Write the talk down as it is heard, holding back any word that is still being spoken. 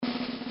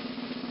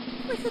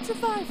We could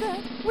survive that.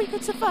 We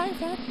could survive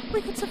that.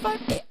 We could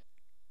survive it.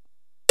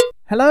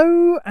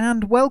 Hello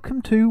and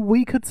welcome to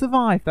We Could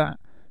Survive That,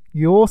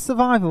 your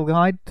survival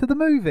guide to the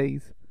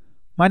movies.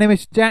 My name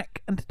is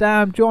Jack, and today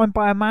I'm joined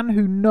by a man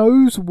who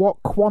knows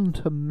what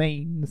quantum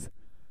means.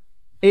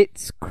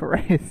 It's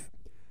Chris.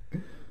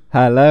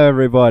 Hello,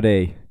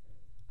 everybody.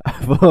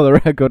 For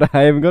the record,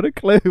 I haven't got a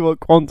clue what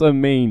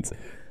quantum means.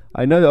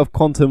 I know of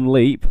Quantum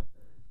Leap.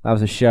 That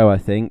was a show, I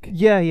think.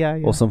 Yeah.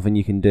 Or something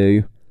you can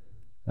do.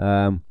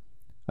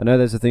 I know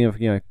there's a thing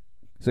of,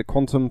 is it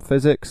quantum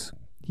physics?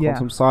 Yeah.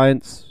 Quantum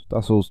science?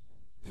 That's all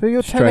So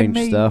you're telling strange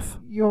me stuff.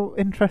 your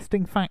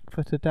interesting fact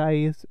for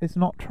today is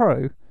not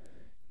true?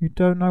 You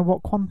don't know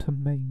what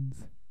quantum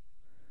means?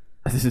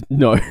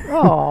 No.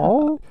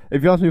 Oh.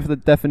 If you asked me for the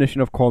definition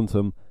of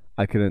quantum,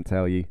 I couldn't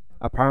tell you.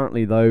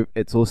 Apparently, though,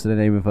 it's also the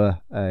name of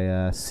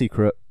a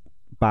secret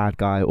bad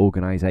guy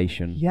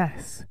organisation.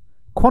 Yes.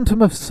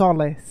 Quantum of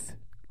Solace.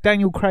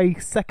 Daniel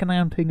Craig's second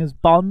outing as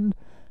Bond.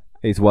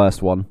 His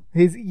worst one.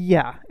 It's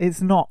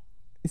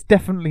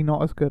definitely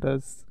not as good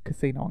as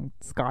Casino and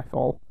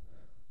Skyfall.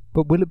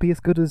 But will it be as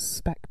good as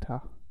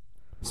Spectre?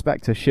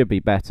 Spectre should be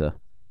better.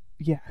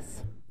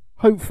 Yes.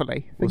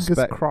 Hopefully. Fingers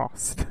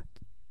crossed.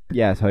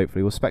 Yes,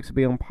 hopefully. Will Spectre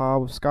be on par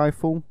with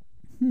Skyfall?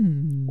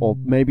 Or Or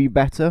maybe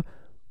better?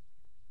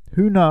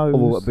 who knows? Or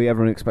will it be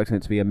everyone expecting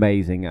it to be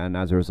amazing, and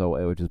as a result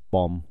it will just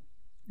bomb?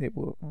 It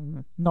will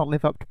not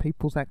live up to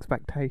people's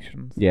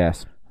expectations.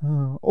 Yes.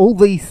 All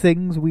these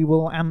things we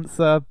will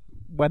answer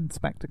when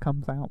Spectre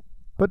comes out.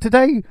 But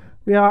today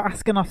we are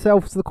asking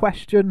ourselves the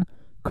question,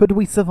 could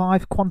we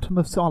survive Quantum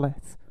of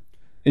Solace?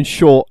 In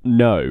short,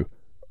 no.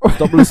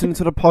 Stop listening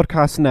to the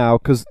podcast now,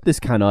 because this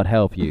cannot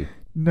help you.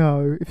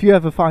 No. If you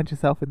ever find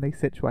yourself in these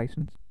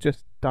situations,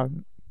 just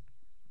don't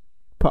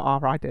put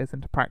our ideas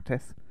into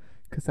practice,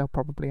 because they'll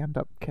probably end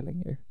up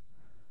killing you.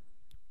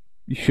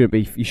 You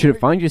shouldn't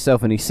find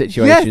yourself in these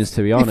situations, yes,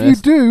 to be honest.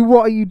 If you do,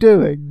 what are you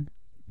doing?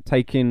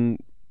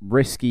 Taking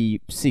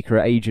risky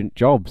secret agent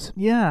jobs.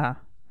 Yeah.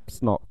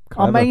 It's not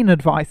clever. Our main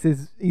advice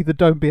is either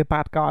don't be a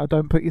bad guy or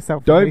don't put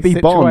yourself Don't in these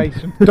be Bond.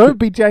 situations. Don't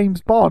be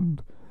James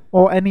Bond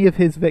or any of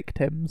his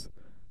victims.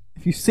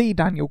 If you see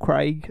Daniel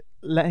Craig,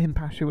 let him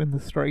pass you in the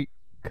street,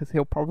 because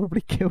he'll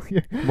probably kill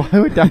you. Why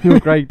would Daniel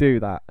Craig do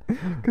that?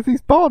 Because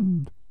he's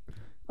Bond.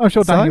 I'm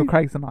sure Daniel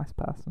Craig's a nice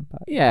person.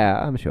 But Yeah,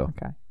 I'm sure.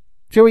 okay.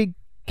 Shall we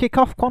kick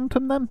off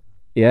Quantum then?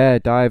 Yeah,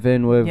 dive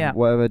in with Yeah.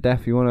 whatever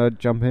death you want to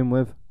jump in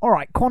with.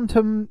 Alright,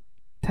 Quantum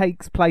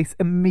takes place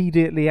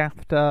immediately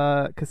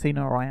after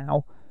Casino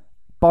Royale.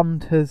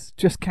 Bond has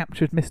just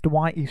captured Mr.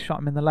 White. He's shot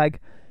him in the leg.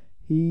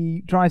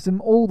 He drives him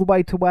all the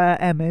way to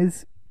where M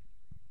is,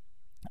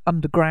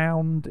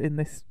 underground in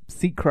this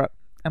secret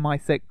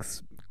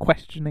MI6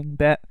 questioning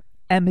bit.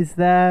 M is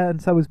there,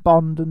 and so is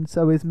Bond, and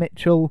so is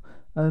Mitchell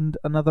and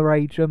another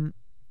agent.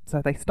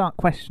 So they start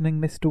questioning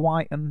Mr.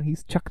 White, and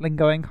he's chuckling,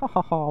 going, "Ha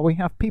ha ha, we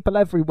have people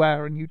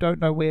everywhere and you don't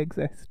know we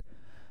exist."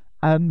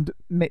 And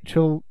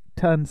Mitchell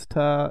turns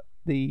to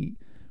the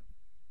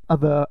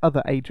other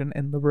agent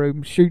in the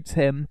room, shoots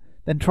him,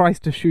 then tries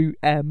to shoot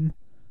M,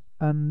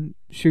 and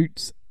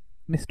shoots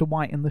Mr.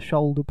 White in the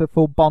shoulder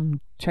before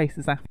Bond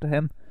chases after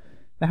him.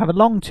 They have a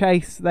long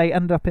chase. They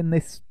end up in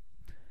this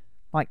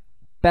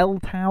bell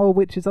tower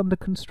which is under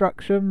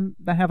construction.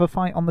 They have a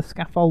fight on the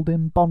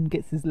scaffolding. Bond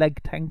gets his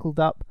leg tangled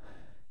up,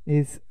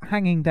 is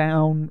hanging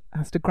down,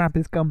 has to grab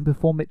his gun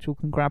before Mitchell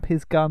can grab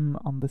his gun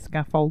on the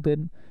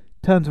scaffolding,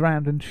 turns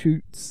around and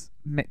shoots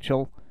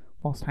Mitchell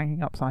whilst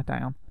hanging upside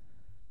down.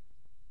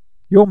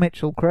 You're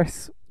Mitchell,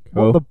 Chris.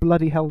 Cool. What the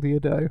bloody hell do you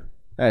do?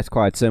 It's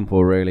quite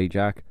simple, really,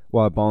 Jack.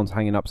 While Bond's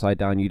hanging upside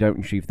down, you don't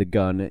retrieve the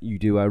gun. You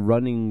do a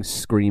running,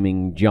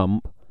 screaming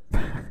jump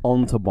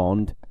onto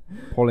Bond,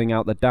 pulling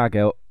out the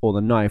dagger or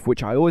the knife,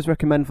 which I always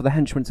recommend for the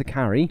henchman to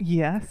carry.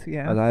 Yes.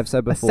 As I have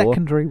said before. A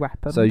secondary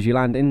weapon. So as you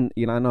land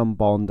on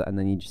Bond, and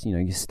then you just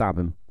you stab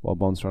him while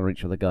Bond's trying to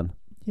reach for the gun.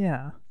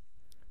 Yeah.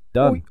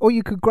 Done. Or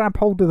you could grab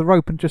hold of the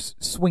rope and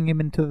just swing him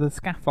into the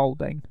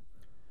scaffolding.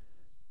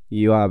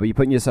 You are, but you're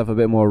putting yourself a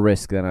bit more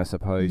risk then, I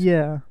suppose.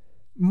 Yeah.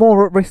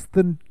 More at risk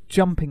than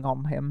jumping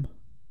on him.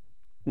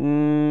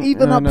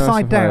 Even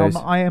upside down,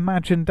 I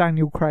imagine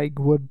Daniel Craig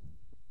would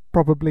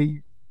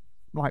probably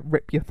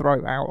rip your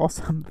throat out or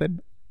something.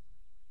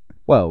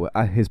 Well,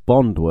 his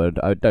Bond would.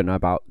 I don't know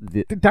about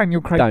the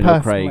Daniel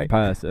Craig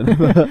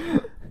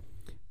person.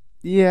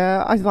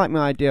 Yeah, I like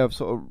my idea of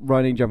sort of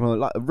running, jumping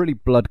on a really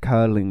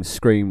blood-curdling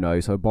scream though.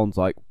 So Bond's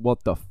like,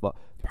 "What the fuck?"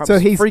 So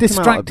he's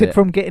distracted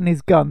from getting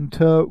his gun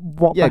to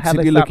what the hell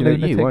is that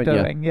lunatic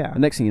doing? Yeah. The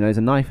next thing you know, there's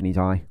a knife in his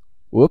eye.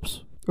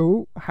 Whoops.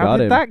 Oh, how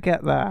did that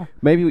get there?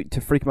 Maybe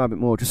to freak him out a bit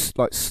more, just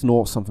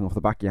snort something off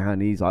the back of your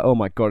hand. He's like, "Oh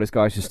my god, this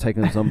guy's just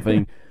taking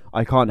something.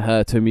 I can't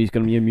hurt him. He's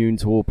going to be immune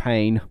to all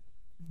pain."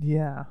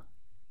 Yeah,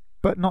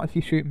 but not if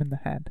you shoot him in the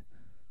head.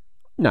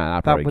 No,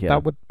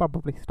 that would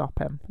probably stop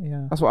him.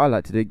 Yeah, that's what I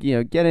like to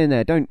do. Get in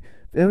there.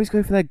 They always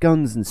go for their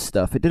guns and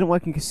stuff. It didn't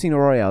work in Casino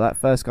Royale. That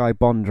first guy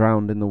Bond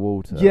drowned in the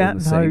water. Yeah,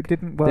 no, it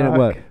didn't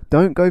work.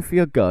 Don't go for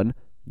your gun.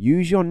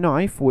 Use your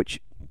knife, which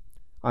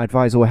I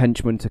advise all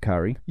henchmen to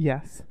carry.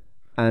 Yes.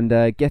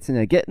 and get in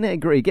there, get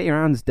nitty-gritty, get your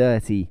hands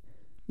dirty.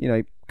 You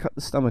know, cut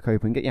the stomach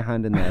open, get your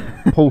hand in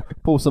there,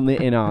 pull some of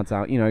the innards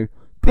out. You know,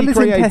 pull be his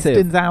creative.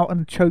 intestines out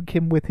and choke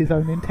him with his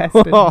own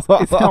intestines.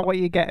 It's not what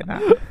you're getting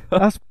at.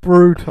 That's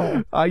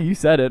brutal. Oh, you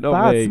said it,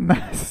 not me. That's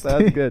nasty.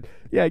 That's good.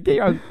 Yeah, get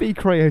your own, be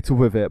creative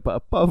with it, but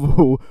above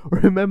all,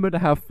 remember to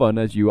have fun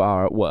as you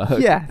are at work.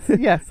 Yes.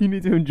 You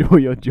need to enjoy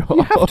your job.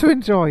 You have to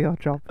enjoy your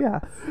job.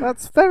 Yes,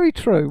 that's very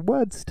true.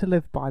 Words to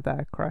live by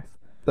there, Chris.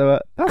 So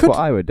that's what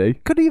I would do.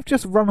 Could he have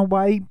just run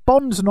away?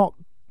 Bond's not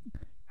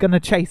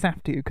gonna chase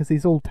after you because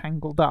he's all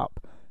tangled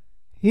up.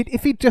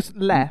 If he'd just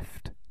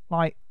left,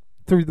 like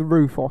through the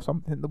roof or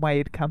something, the way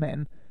he'd come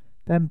in,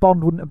 then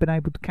Bond wouldn't have been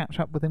able to catch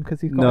up with him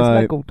because he's got his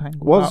leg all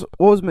tangled up.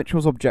 What was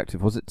Mitchell's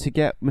objective? Was it to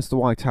get Mr.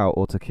 White out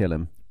or to kill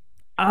him?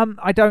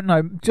 I don't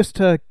know. Just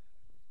to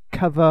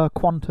cover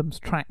Quantum's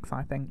tracks,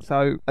 I think.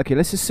 So okay,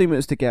 let's assume it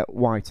was to get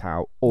White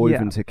out or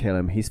even to kill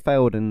him. He's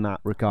failed in that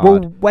regard. Well,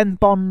 when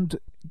Bond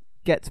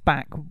gets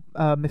back,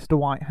 Mr.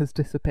 White has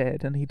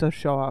disappeared, and he does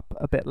show up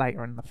a bit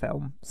later in the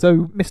film.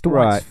 So Mr.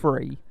 White's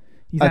free.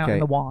 He's out in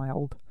the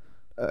wild.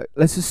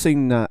 Let's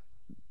assume that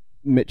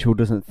Mitchell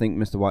doesn't think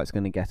Mr. White's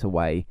going to get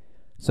away.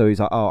 So he's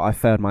like, oh, I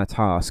failed my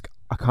task.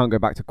 I can't go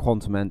back to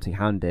Quantum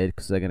empty-handed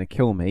because they're going to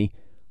kill me.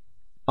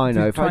 I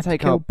know, if I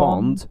take out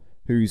Bond,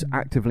 who's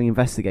actively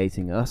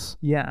investigating us,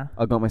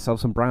 I got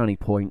myself some brownie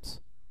points.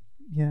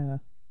 Yeah.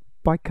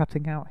 By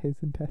cutting out his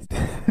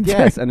intestines.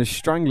 Yes, and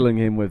strangling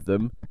him with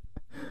them.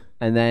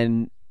 And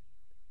then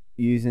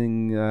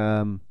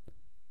using,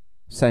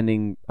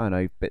 sending, I don't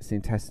know, bits of the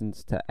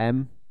intestines to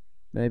M,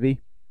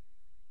 maybe?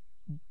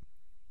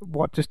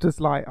 What, just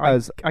as like,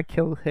 I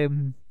kill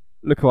him.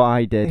 Look what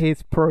I did.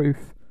 Here's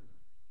proof.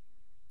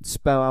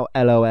 Spell out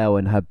LOL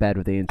in her bed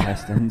with the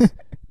intestines.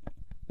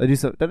 Don't they do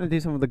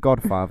something with The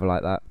Godfather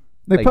like that?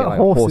 They put get, like,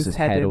 a horse's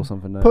head in. Or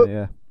something. Put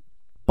yeah.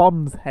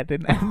 Bond's head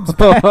in M's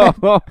bed.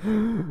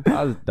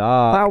 That's dark.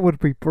 That would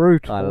be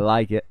brutal. I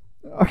like it.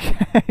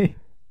 Okay.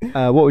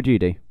 What would you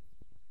do?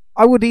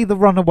 I would either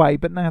run away,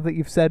 but now that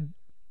you've said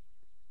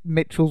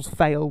Mitchell's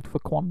failed for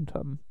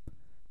Quantum,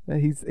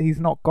 he's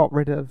not got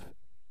rid of...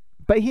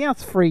 But he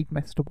has freed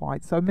Mr.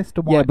 White, so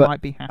Mr. White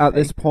might be happy. At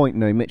this point,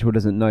 no, Mitchell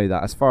doesn't know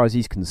that. As far as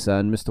he's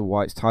concerned, Mr.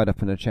 White's tied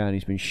up in a chair and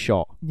he's been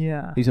shot.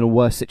 Yeah. He's in a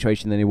worse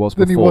situation than he was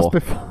before.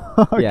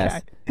 Okay.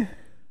 Yes.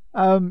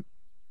 I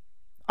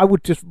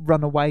would just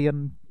run away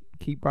and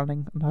keep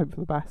running and hope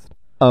for the best.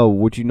 Oh,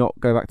 would you not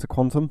go back to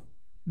Quantum?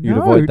 You'd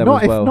No, avoid them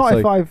not as well.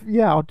 if I've...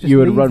 Yeah, I'll just you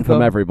would leave run from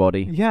them.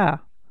 everybody. Yeah.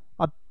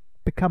 I'd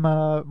become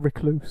a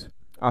recluse.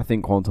 I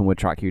think Quantum would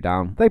track you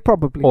down. They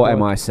probably Or would.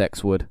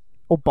 MI6 would.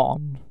 Or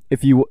Bond.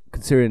 If you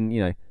considering,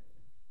 you know...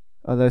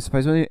 Although I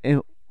suppose,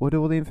 would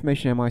all the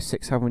information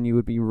MI6 have when you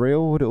would be real,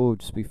 or would it all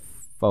just be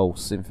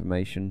false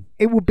information?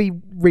 It would be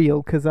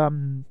real, because, I'd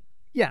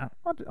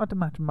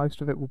imagine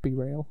most of it would be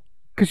real.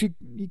 Because you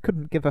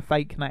couldn't give a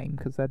fake name,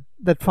 because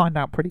they'd find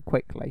out pretty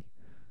quickly.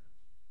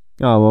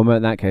 Oh, well,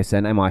 in that case,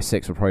 then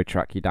MI6 would probably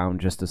track you down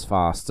just as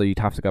fast, so you'd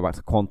have to go back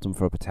to Quantum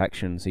for a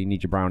protection, so you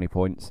need your brownie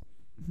points.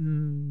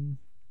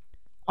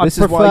 I'd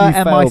prefer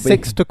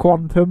MI6 to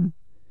Quantum,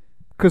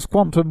 because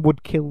Quantum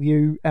would kill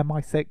you,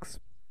 MI6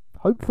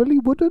 hopefully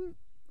wouldn't.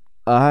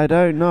 I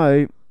don't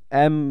know.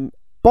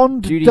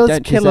 Bond Judi does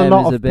Dench's kill a M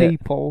lot is of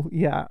people.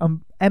 Yeah,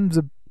 M's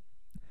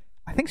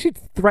I think she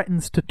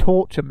threatens to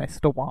torture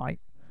Mr. White,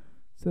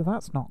 so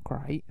that's not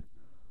great.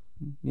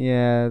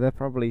 Yeah, they're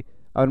probably...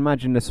 I would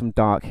imagine there's some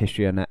dark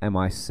history on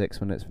MI6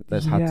 when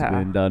there's had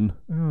to be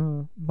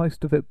done.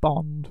 Most of it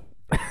Bond.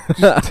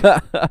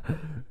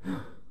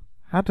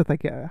 How do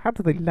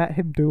they let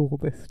him do all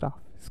this stuff?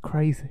 It's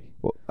crazy.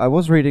 Well, I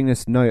was reading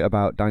this note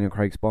about Daniel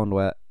Craig's Bond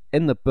where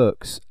in the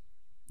books,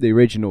 the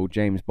original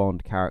James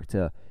Bond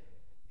character,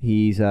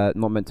 he's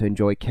not meant to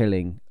enjoy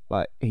killing.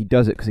 Like, he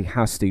does it because he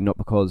has to, not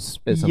because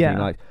it's something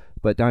like...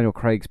 But Daniel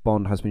Craig's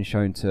Bond has been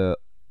shown to,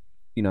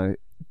 you know...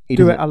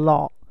 do it a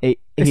lot. He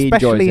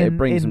enjoys it. It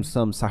brings him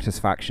some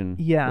satisfaction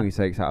when he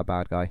takes out a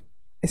bad guy.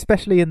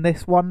 Especially in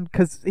this one,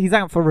 because he's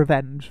out for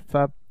revenge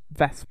for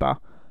Vesper,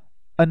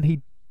 and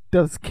he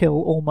does kill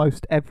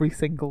almost every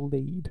single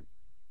lead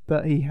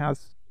that he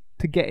has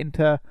to get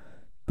into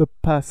the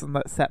person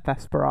that set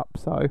Vesper up.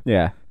 So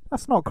yeah,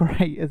 that's not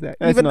great, is it?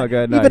 It's not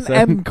good. Even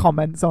M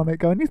comments on it,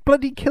 going, "He's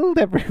bloody killed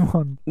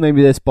everyone."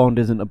 Maybe this Bond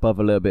isn't above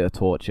a little bit of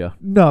torture.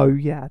 No,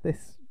 yeah,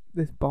 this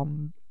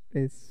Bond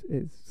is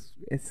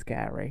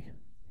scary.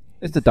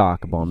 It's the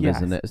darker Bond,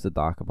 isn't it? It's the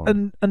darker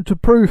Bond. And to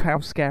prove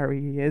how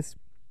scary he is,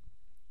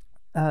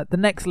 the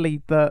next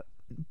lead that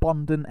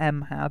Bond and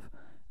M have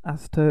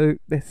as to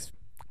this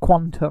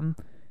Quantum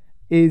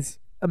is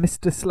a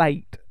Mr.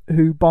 Slate,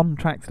 who Bond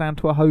tracks down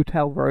to a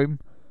hotel room,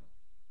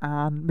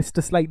 and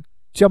Mr. Slate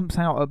jumps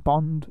out at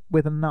Bond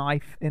with a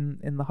knife in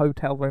the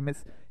hotel room.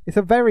 It's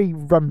a very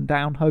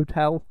run-down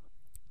hotel.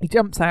 He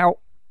jumps out,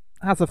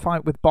 has a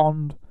fight with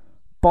Bond.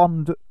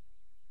 Bond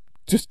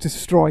just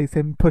destroys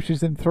him,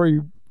 pushes him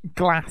through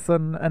glass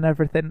and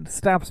everything,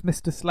 stabs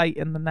Mr. Slate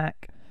in the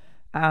neck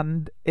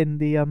and in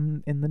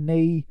the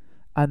knee,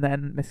 and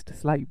then Mr.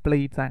 Slate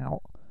bleeds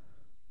out.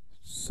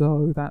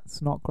 So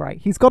that's not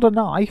great. He's got a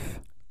knife.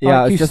 Yeah, I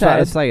like was you just about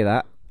to said. say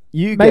that.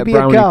 You Maybe get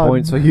a brownie gun.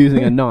 points for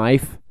using a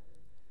knife.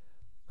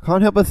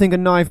 Can't help but think a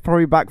knife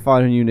probably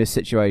backfired on you in this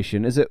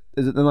situation. Is it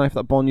the knife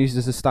that Bond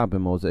uses to stab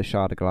him, or is it a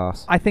shard of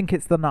glass? I think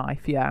it's the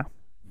knife, yeah.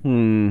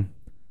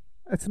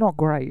 It's not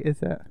great,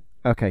 is it?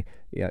 Okay,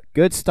 yeah.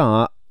 Good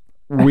start.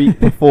 Weak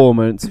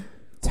performance.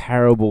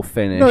 Terrible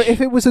finish. No, if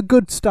it was a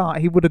good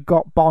start, he would have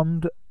got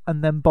Bond,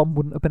 and then Bond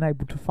wouldn't have been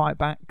able to fight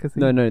back.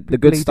 No. The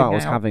good start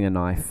was having a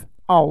knife.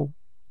 Oh,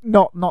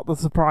 not the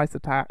surprise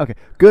attack. Okay,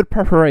 good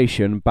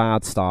preparation,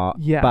 bad start.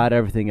 Yeah. Bad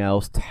everything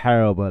else,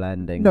 terrible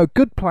ending. No,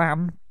 good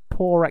plan,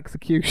 poor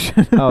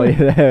execution. Oh,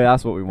 yeah,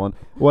 that's what we want.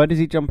 Where does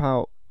he jump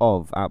out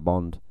of at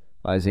Bond?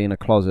 Like, is he in a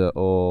closet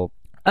or...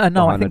 No, I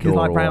behind a think he's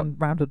door like or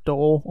round a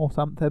door or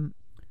something.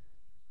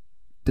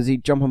 Does he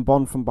jump on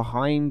Bond from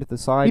behind, the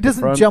side, He the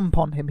doesn't front? jump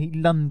on him, he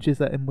lunges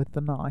at him with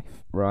the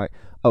knife. Right.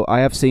 Oh,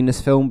 I have seen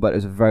this film, but it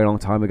was a very long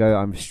time ago.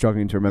 I'm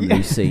struggling to remember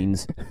these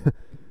scenes.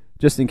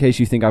 Just in case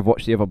you think I've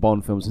watched the other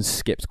Bond films and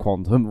skipped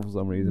Quantum for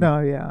some reason. No,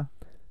 yeah.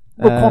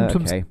 Well,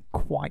 Quantum's okay.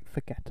 quite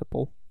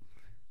forgettable.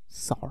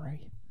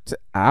 Sorry.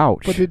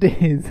 Ouch. But it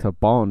is. To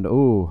Bond,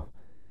 ooh.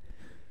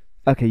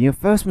 Okay, your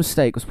first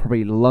mistake was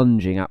probably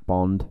lunging at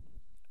Bond.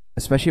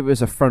 Especially if it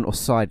was a front or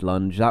side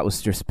lunge. That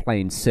was just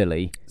plain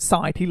silly.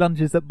 Side, he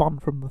lunges at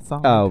Bond from the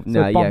side. Oh, so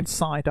no, yeah. Bond's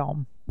side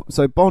on.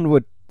 So Bond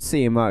would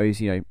see him out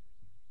his,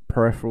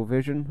 peripheral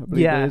vision, I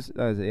believe Yeah. it is.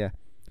 Oh, is it? Yeah.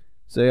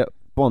 So yeah,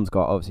 Bond's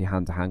got obviously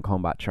hand-to-hand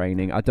combat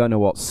training. I don't know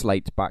what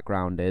Slate's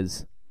background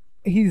is.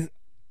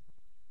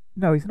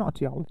 No, he's not a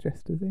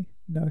geologist, is he?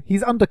 No,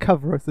 he's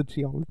undercover as a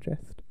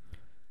geologist.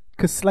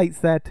 Because Slate's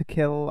there to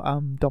kill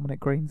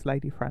Dominic Green's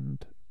lady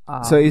friend.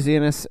 So is he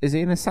an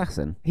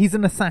assassin? He's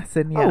an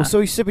assassin, yeah. Oh,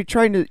 so he should be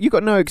trained. You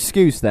got no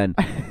excuse then.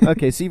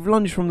 Okay, so you've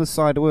lunged from the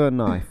side with a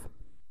knife.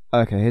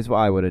 Okay, here's what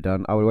I would have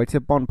done. I would have waited till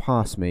Bond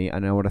past me,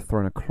 and I would have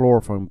thrown a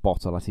chloroform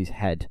bottle at his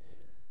head.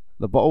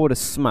 The bottle would have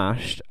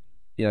smashed,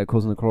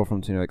 causing the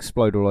chloroform to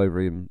explode all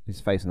over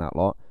his face and that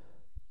lot.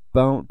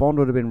 Bond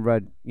would have been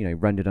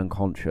rendered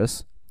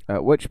unconscious.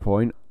 At which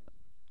point,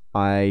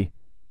 I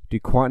do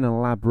quite an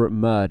elaborate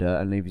murder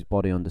and leave his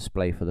body on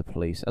display for the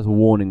police as a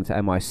warning to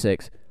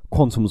MI6.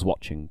 Quantum's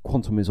watching.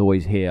 Quantum is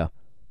always here.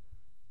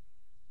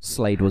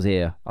 Slade was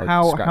here.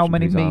 How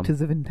many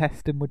meters of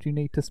intestine would you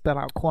need to spell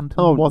out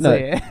Quantum was no,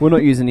 here? We're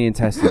not using the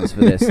intestines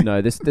for this.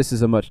 No, this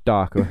is a much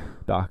darker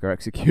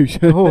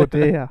execution. Oh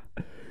dear.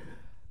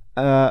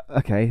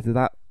 Okay, so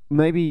that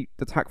maybe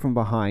attack from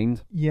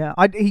behind. Yeah,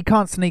 he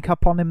can't sneak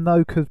up on him though,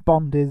 because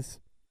Bond is...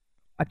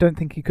 I don't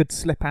think he could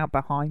slip out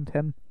behind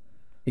him.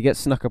 He gets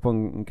snuck up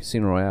on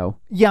Casino Royale.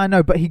 Yeah, I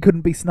know, but he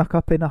couldn't be snuck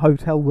up in a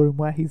hotel room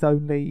where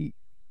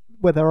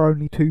there are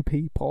only two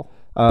people.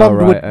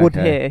 Bond would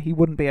hear. He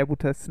wouldn't be able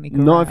to sneak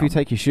around. Not if you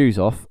take your shoes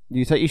off.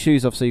 You take your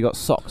shoes off so you got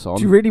socks on.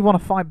 Do you really want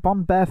to fight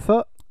Bond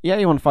barefoot? Yeah,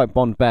 you want to fight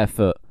Bond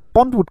barefoot.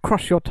 Bond would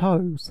crush your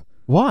toes.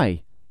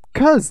 Why?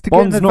 Because to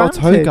Bond's get an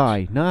advantage. not a toe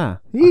guy. Nah.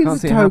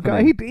 He's a toe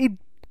guy. He'd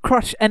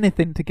crush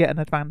anything to get an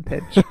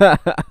advantage.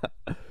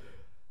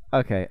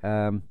 Okay.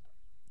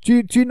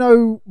 Do you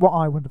know what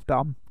I would have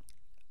done?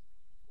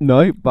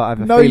 No, but I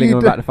have a feeling I'm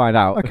about to find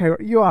out.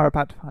 Okay, you are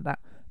about to find out.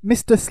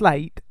 Mr.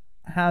 Slate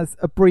has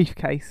a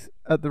briefcase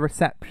at the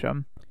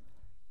reception.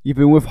 You've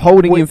been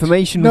withholding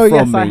information from me. No,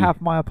 yes, I have.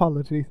 My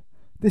apologies.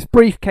 This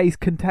briefcase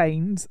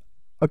contains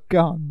a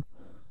gun.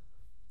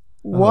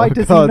 Why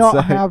does he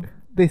not have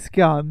this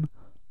gun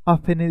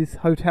up in his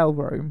hotel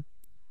room?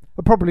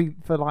 Well, probably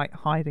for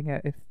hiding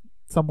it if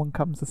someone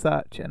comes to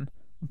searching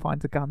and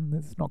finds a gun.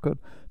 It's not good.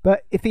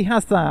 But if he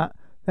has that,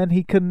 then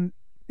he can,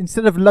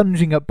 instead of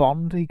lunging at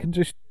Bond, he can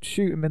just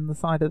shoot him in the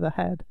side of the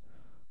head.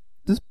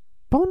 Does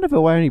Bond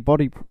ever wear any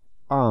body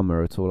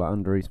armour at all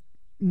under his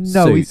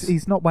No, suit?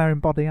 he's not wearing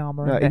body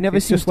armour. No, he never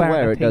seems to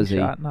wear it, does he?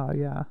 No,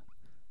 yeah.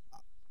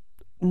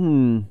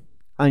 And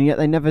yet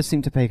they never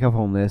seem to pick up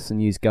on this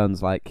and use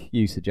guns like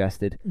you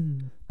suggested.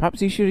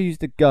 Perhaps he should have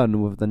used a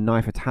gun with the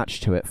knife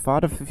attached to it,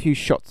 fired off a few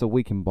shots to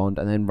weaken Bond,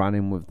 and then ran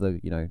in with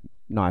the,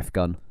 knife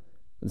gun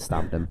and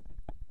stabbed him.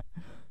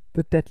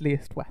 The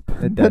deadliest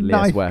weapon. The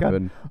deadliest weapon.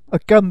 Gun. A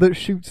gun that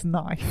shoots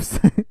knives.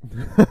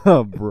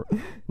 Oh,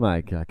 my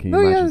God, can you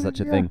imagine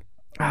such a thing?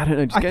 I don't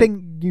know. I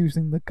think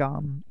using the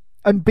gun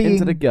and being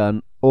into the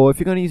gun, or if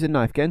you're going to use a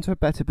knife, get into a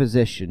better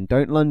position.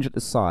 Don't lunge at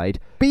the side.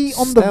 Be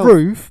on the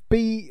roof.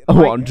 Be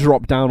and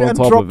drop down on top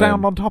of him. Drop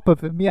down on top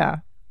of him. Yeah.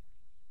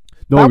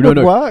 No, that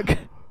would work.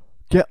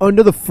 Get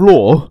under the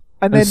floor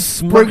and then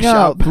smash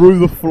out through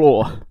the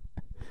floor.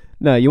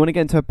 No, you want to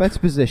get into a better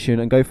position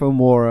and go for a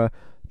more.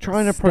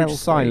 Try and approach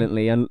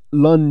silently and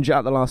lunge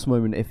at the last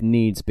moment if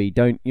needs be.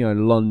 Don't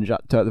lunge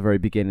at the very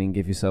beginning.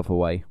 Give yourself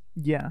away.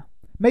 Yeah.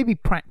 Maybe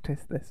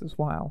practice this as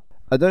well.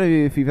 I don't know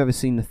if you've ever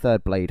seen the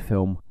third Blade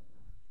film,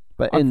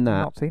 but I've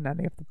not seen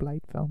any of the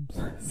Blade films.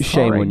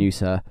 Shame on you,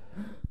 sir.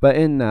 But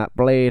in that,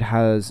 Blade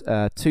has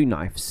two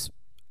knives,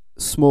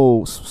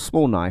 small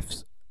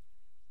knives,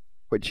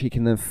 which he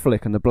can then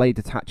flick, and the blade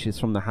detaches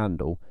from the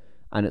handle,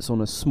 and it's on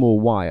a small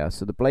wire,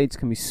 so the blades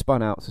can be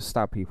spun out to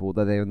stab people,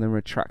 though they then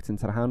retract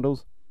into the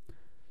handles.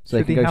 So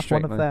Should they he can go have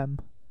straight one of them?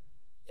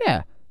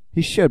 Yeah,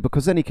 he should,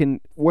 because then he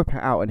can whip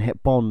it out and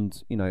hit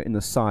Bond, in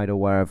the side or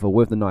wherever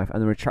with the knife,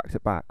 and then retract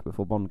it back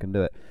before Bond can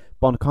do it.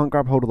 Bond can't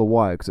grab hold of the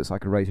wire because it's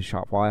like a razor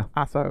sharp wire.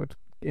 So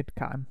it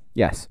can.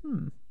 Yes.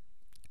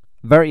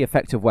 Very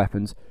effective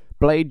weapons.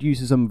 Blade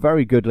uses them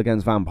very good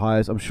against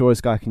vampires. I'm sure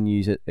this guy can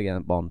use it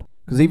against Bond.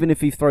 Because even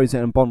if he throws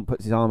it and Bond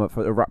puts his arm up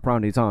for a wrap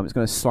around his arm, it's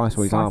going to slice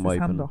his arm his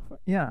open. hand off.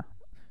 Yeah.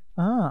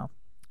 Ah.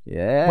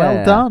 Yeah.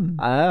 Well done.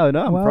 Oh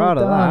no, I'm well proud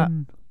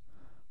done.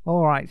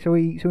 All right, shall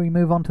we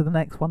move on to the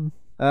next one?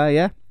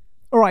 Yeah.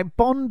 All right,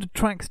 Bond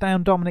tracks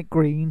down Dominic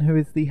Green, who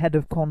is the head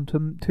of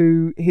Quantum,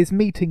 to his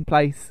meeting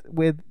place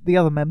with the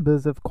other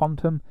members of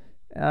Quantum.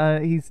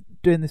 He's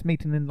doing this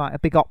meeting in like a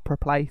big opera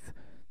place.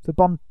 So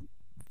Bond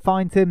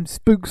finds him,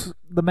 spooks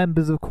the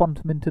members of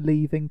Quantum into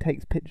leaving,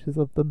 takes pictures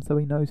of them so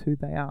he knows who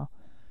they are.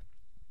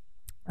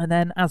 And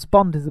then as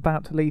Bond is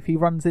about to leave, he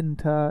runs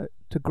into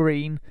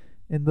Green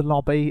in the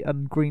lobby,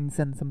 and Green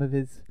sends some of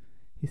his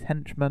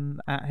henchmen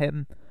at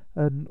him,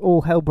 and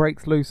all hell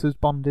breaks loose as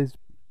Bond is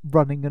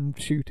running and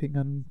shooting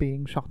and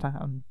being shot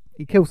at, and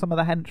he kills some of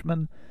the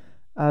henchmen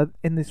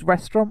in this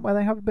restaurant where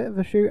they have a bit of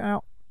a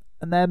shootout.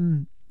 And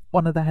then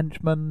one of the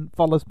henchmen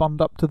follows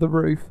Bond up to the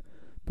roof,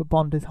 but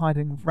Bond is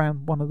hiding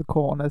around one of the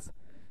corners,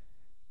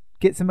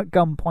 gets him at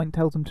gunpoint,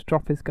 tells him to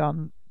drop his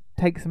gun,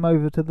 takes him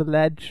over to the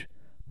ledge.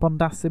 Bond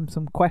asks him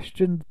some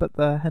questions, but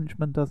the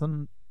henchman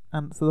doesn't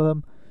answer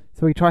them,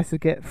 so he tries to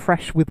get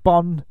fresh with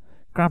Bond,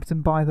 grabs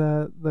him by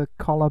the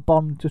collar.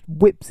 Bond just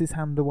whips his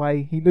hand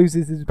away. He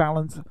loses his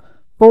balance,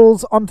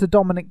 falls onto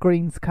Dominic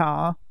Green's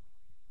car,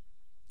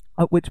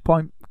 at which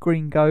point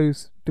Green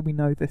goes, "Do we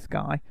know this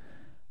guy?"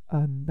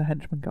 And the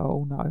henchmen go,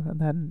 "Oh no." And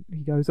then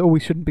he goes, "Oh,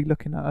 we shouldn't be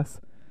looking at us."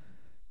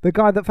 The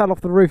guy that fell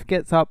off the roof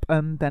gets up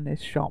and then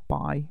is shot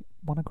by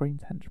one of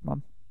Green's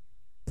henchmen.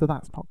 So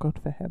that's not good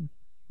for him.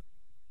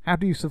 How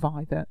do you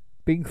survive it?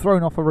 Being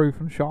thrown off a roof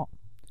and shot.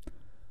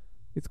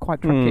 It's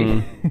quite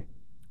tricky.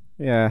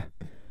 Yeah.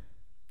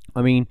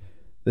 I mean,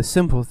 the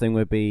simple thing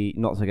would be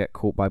not to get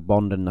caught by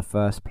Bond in the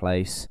first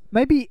place.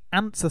 Maybe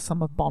answer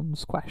some of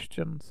Bond's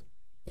questions.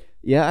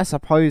 Yeah, I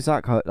suppose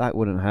that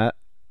wouldn't hurt.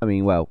 I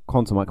mean, well,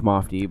 Quantum might come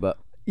after you, but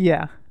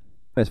yeah,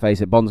 let's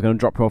face it, Bond's going to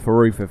drop you off a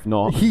roof if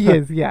not. He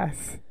is,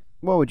 yes.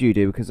 What would you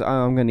do? Because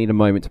I'm going to need a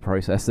moment to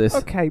process this.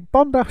 Okay,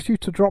 Bond asks you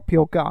to drop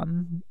your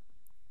gun.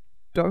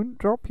 Don't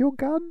drop your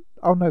gun?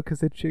 Oh no, because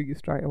they'd shoot you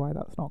straight away.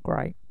 That's not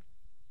great.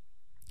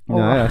 No,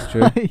 that's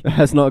true.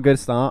 That's not a good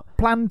start.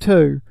 Plan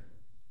 2.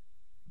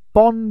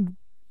 Bond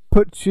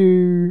puts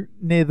you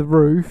near the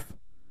roof.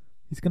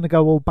 He's going to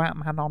go all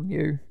Batman on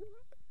you.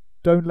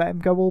 Don't let him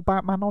go all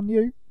Batman on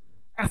you.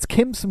 Ask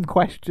him some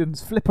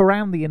questions. Flip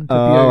around the interview.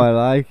 Oh, I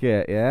like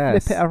it,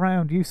 yes. Flip it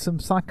around. Use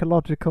some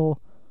psychological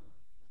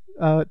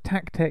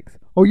tactics.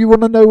 Oh, you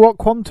want to know what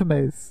quantum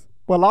is?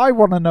 Well, I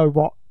want to know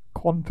what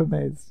quantum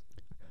is.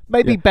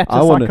 Maybe better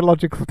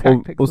psychological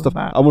tactics than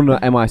that. I want to know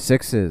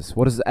MI6 is.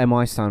 What does the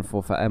MI stand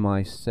for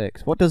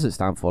MI6? What does it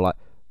stand for? Like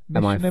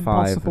Mission MI5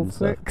 Impossible and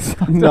 6?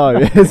 No,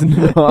 it's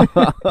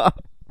not.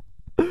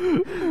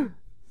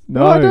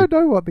 No, I don't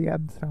know what the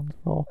M stands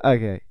for.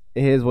 Okay,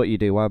 here's what you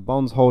do. While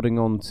Bond's holding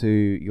on to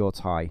your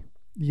tie.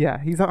 Yeah,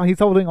 he's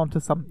holding on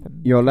to something.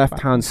 Your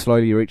left hand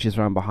slowly reaches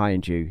around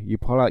behind you. You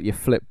pull out your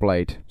flip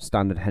blade,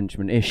 standard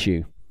henchman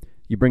issue.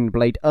 You bring the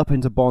blade up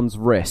into Bond's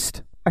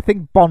wrist. I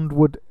think Bond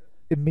would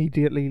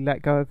immediately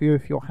let go of you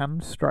if your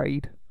hand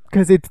strayed,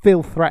 because he'd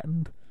feel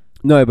threatened.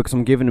 No, because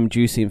I'm giving him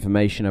juicy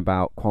information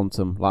about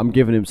quantum. Like, I'm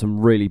giving him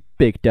some really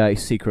big dirty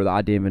secret that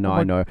I didn't even know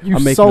I know. You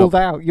sold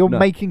out. You're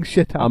making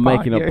shit up. I'm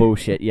making up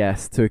bullshit.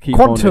 Yes, to keep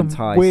Bond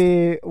enticed.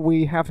 Quantum,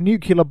 we have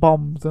nuclear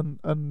bombs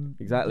and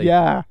exactly.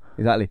 Yeah,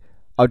 exactly.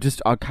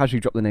 I'll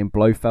casually drop the name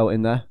Blofeld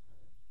in there,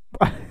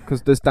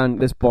 because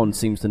this Bond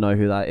seems to know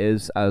who that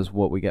is, as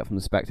what we get from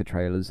the Spectre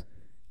trailers.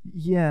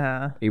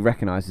 Yeah, he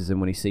recognises him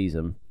when he sees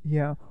him.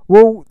 Yeah.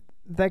 Well,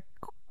 they're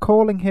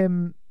calling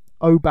him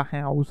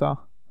Oberhauser,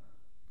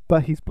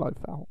 but he's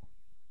Blofeld.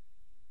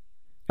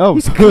 Oh,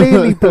 he's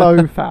clearly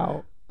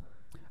Blofeld.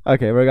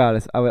 Okay,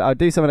 regardless, I'll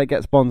do something that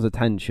gets Bond's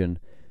attention.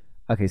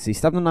 Okay, so he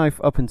stabbed the knife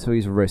up into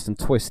his wrist and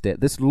twist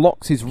it. This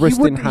locks his wrist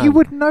in hand. You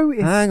would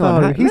notice, hang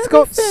on, he's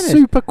got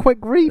super quick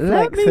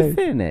reflexes. Let me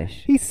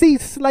finish. He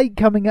sees Slade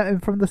coming at him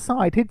from the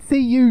side. He'd see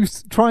you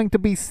trying to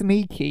be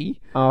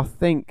sneaky. I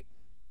think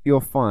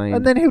you're fine.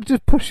 And then he'll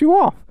just push you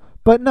off.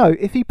 But no,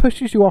 if he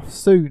pushes you off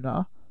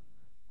sooner,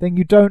 then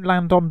you don't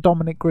land on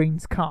Dominic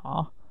Green's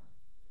car.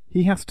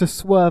 He has to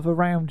swerve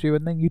around you,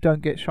 and then you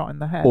don't get shot in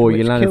the head. Or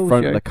you land in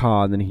front of the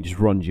car, and then he just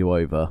runs you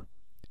over.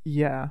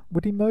 Yeah.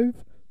 Would he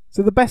move?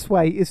 So the best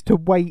way is to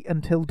wait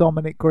until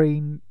Dominic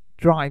Green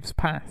drives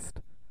past,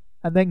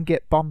 and then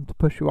get Bond to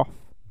push you off.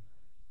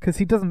 Because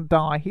he doesn't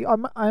die.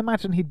 I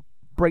imagine he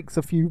breaks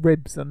a few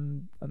ribs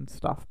and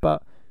stuff,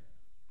 but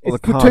well,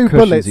 it's the car two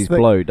cushions bullets his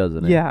blow,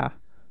 doesn't it? Yeah.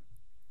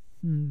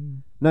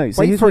 No,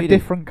 so wait for a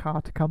different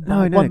car to come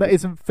by. No, one that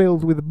isn't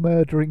filled with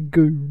murdering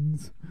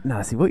goons.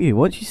 No, see,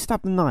 once you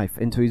stab the knife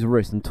into his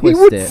wrist and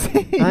twist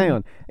it, hang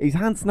on, his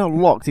hand's now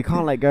locked, he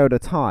can't let go of the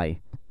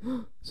tie.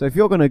 So if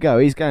you're going to go,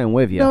 he's going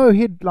with you. No,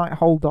 he'd like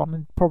hold on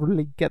and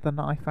probably get the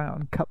knife out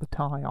and cut the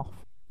tie off.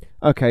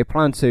 Okay,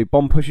 plan 2.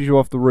 Bond pushes you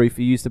off the roof.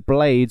 You use the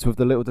blades with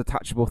the little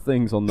detachable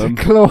things on them.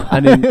 Claw.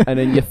 and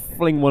then you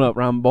fling one up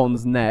round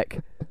Bond's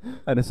neck.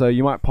 And so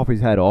you might pop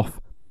his head off.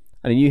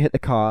 And then you hit the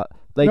car.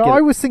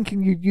 I was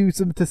thinking you'd use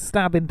them to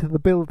stab into the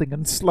building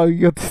and slow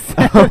your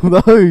descent.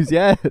 Oh, those,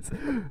 yes.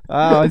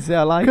 Oh, I see,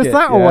 I like it. Because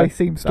that always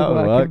seems to That'll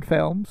work in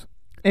films.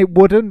 It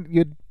wouldn't.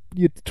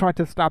 You'd try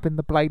to stab in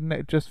the blade and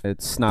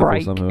it'd snap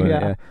break, or something.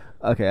 yeah.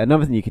 Okay,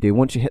 another thing you could do,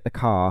 once you hit the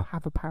car...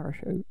 Have a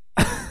parachute.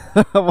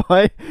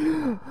 Why?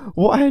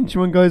 What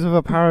henchman goes with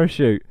a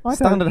parachute?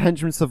 Standard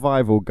henchman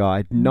survival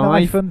guide.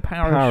 Knife and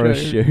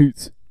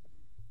parachute.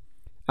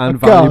 And A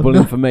valuable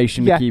gun.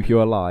 information to keep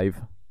you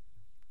alive.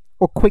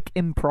 Or quick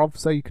improv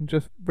so you can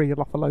just reel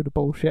off a load of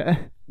bullshit.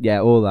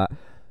 Yeah, all that.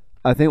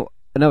 I think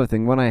another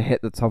thing, when I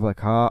hit the top of the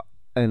car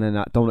and then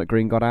that Dominic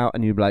Green got out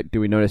and you'd be like, do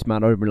we know this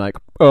man? I'd be like,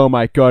 oh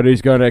my god,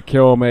 he's going to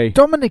kill me.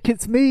 Dominic,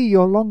 it's me,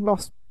 your long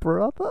lost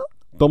brother?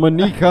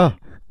 Dominica.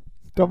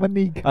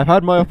 Dominique. I've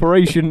had my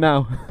operation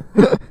now.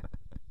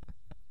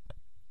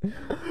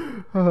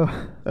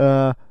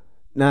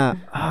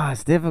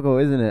 It's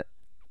difficult, isn't it?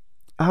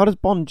 How does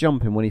Bond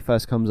jump him when he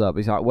first comes up?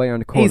 He's like way around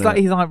the corner.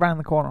 He's like round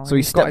the corner. So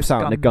he steps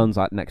out and the gun's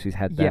like next to his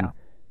head then. Yeah.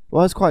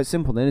 Well, that's quite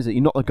simple then, is it?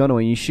 You knock the gun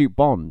away and you shoot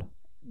Bond.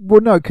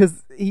 Well, no,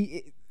 because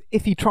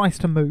if he tries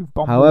to move,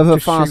 Bond will However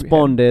just fast shoot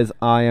Bond him. is,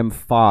 I am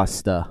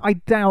faster. I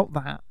doubt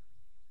that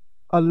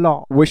a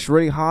lot. Wish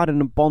really hard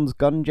and Bond's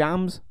gun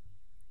jams?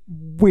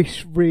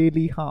 Wish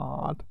really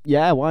hard.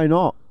 Yeah, why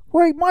not?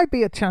 Well, it might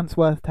be a chance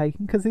worth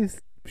taking because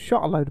he's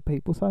shot a load of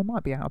people, so it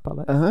might be out of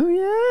bullets. Oh,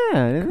 yeah.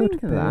 I didn't Could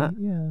think be, of that.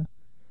 yeah.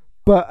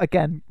 But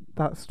again,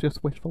 that's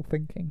just wishful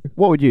thinking.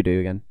 What would you do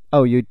again?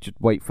 Oh, you'd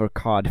just wait for different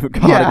car to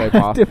go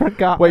past. Different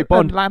car. Wait,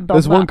 Bond, and land on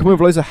there's one that. coming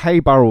with loads of hay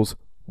barrels.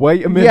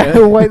 Wait a minute.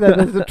 Yeah, wait there,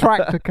 there's a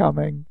tractor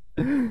coming.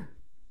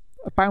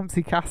 A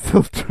bouncy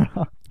castle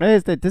truck.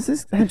 Does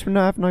this henchman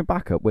have no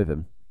backup with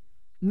him?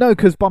 No,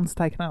 because Bond's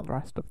taken out the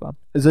rest of them.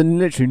 There's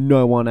literally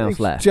no one else It's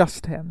left.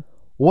 just him.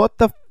 What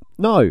the...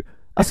 No.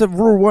 That's a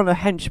rule 1 of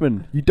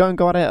henchmen. You don't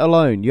go at it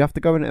alone. You have to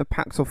go in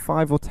packs of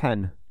 5 or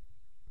 10.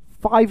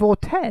 5 or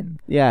 10?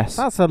 Yes.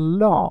 That's a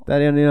lot. They're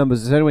the only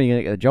numbers. It's the only way you're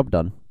going to get the job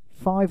done.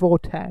 5 or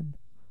 10.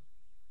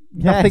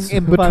 Yes, Nothing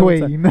in 5 or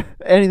 10. between.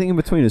 Anything in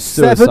between is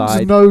suicide.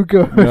 7's no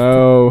good.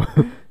 No.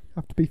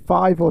 Have to be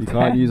 5 or You 10.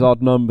 can't use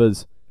odd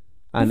numbers.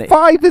 And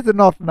 5 is an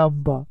odd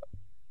number.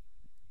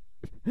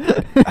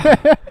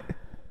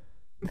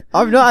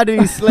 I've not had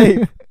any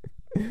sleep.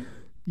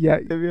 Yeah,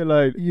 Leave me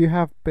alone. you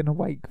have been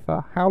awake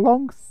for how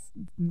long?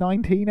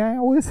 19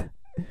 hours?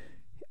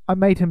 I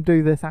made him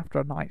do this after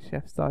a night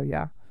shift, so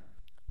yeah.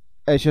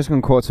 It's just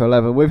gone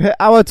 11:15. We've hit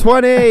hour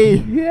 20.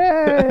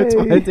 Yay!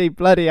 20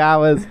 bloody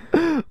hours.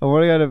 I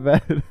want to go to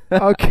bed.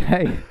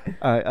 Okay.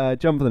 Alright,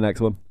 jump for the next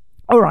one.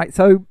 Alright,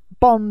 so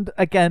Bond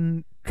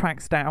again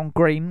tracks down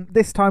Green,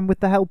 this time with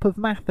the help of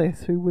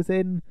Mathis, who was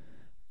in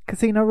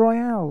Casino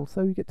Royale,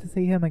 so you get to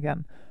see him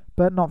again.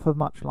 But not for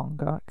much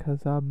longer,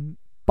 because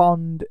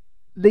Bond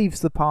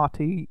leaves the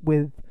party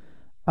with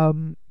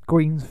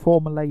Green's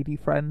former lady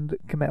friend,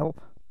 Camille.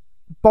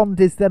 Bond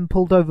is then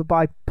pulled over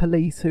by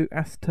police who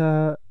ask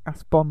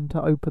Bond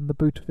to open the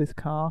boot of his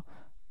car.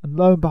 And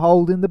lo and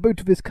behold, in the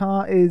boot of his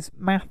car is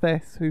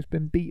Mathis, who's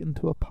been beaten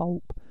to a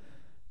pulp.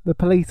 The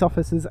police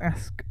officers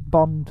ask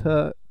Bond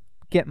to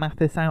get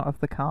Mathis out of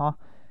the car.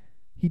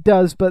 He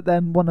does, but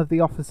then one of the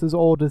officers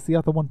orders the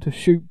other one to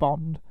shoot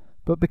Bond.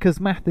 But because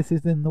Mathis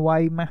is in the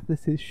way,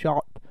 Mathis is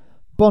shot.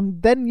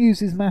 Bond then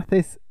uses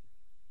Mathis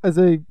as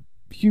a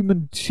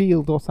human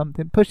shield or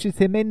something, pushes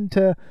him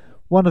into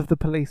one of the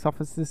police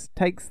officers,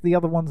 takes the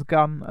other one's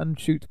gun and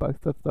shoots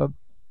both of them.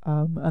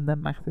 And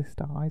then Mathis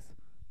dies.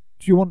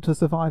 Do you want to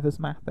survive as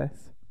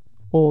Mathis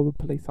or the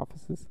police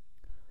officers?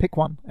 Pick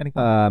one.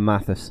 Anyone?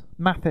 Mathis.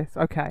 Mathis,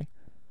 okay.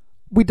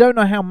 We don't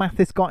know how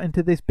Mathis got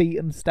into this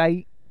beaten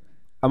state.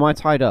 Am I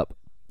tied up?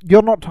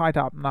 You're not tied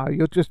up, no.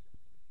 You're just...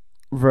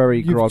 Very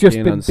You've groggy just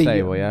and been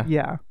unstable, beaten.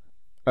 yeah?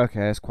 Yeah. Okay,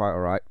 that's quite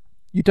alright.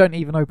 You don't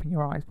even open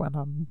your eyes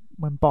when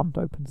Bond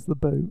opens the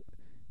boot.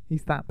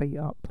 He's that beat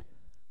up.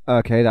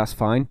 Okay, that's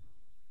fine.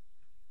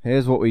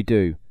 Here's what we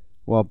do.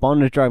 While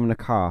Bond is driving the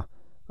car,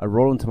 I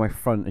roll into my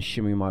front and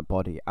shimmy my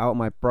body. Out of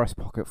my breast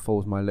pocket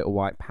falls my little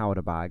white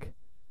powder bag.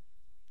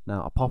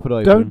 Now, I pop it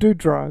open. Don't do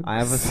drugs. I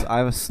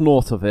have a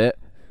snort of it.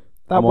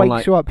 That I'm wakes on,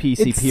 like, you up.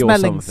 PCP it's or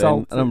smelling something,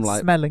 salts. and I'm It's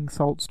like, smelling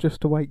salts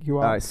just to wake you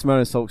up. alright,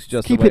 smelling salts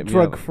just Keep to wake it me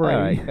up. drug-free.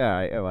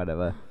 Alright,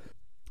 whatever.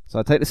 So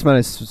I take the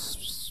smelling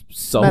salts.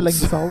 Smelling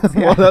salts,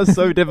 yeah. Well, that's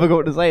so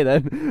difficult to say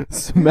then.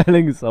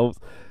 Smelling salts.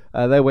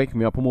 They're waking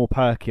me up. I'm all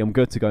perky. I'm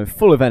good to go. I'm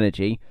full of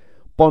energy.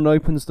 Bond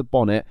opens the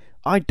bonnet.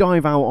 I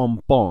dive out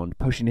on Bond,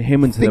 pushing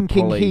him into the police.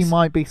 Thinking he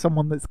might be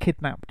someone that's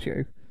kidnapped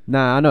you.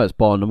 Nah, I know it's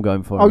Bond. I'm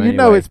going for him. Oh, you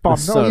know anyway. it's Bond.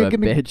 The No, son you're of a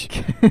gonna...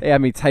 bitch. He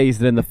had me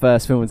tased in the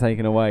first film and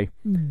taken away.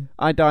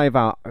 I dive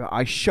out.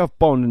 I shove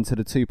Bond into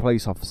the two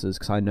police officers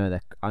because I know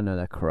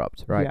they're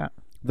corrupt. Right? Yeah.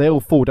 They all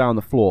fall down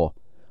the floor.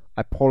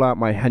 I pull out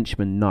my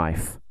henchman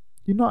knife.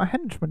 You're not a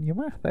henchman, you're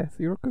Mathis.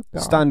 You're a good guy.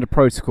 Standard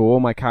protocol, all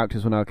my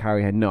characters will now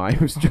carry a knife,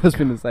 just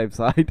been the safe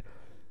side.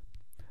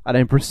 And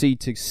then proceed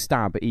to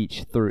stab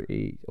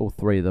all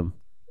three of them.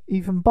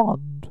 Even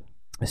Bond.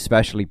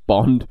 Especially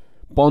Bond.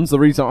 Bond's the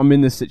reason I'm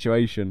in this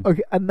situation.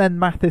 Okay, and then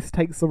Mathis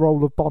takes the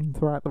role of Bond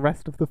throughout the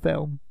rest of the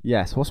film.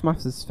 Yes, what's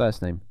Mathis'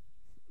 first name?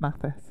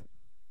 Mathis.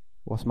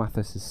 What's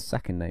Mathis'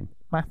 second name?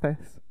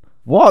 Mathis.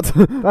 What?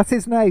 That's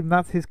his name,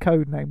 that's his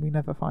code name. We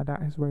never find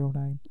out his real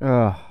name.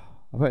 I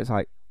bet it's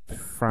like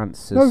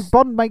Francis. No,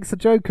 Bond makes a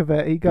joke of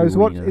it. He goes,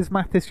 "What Arena. is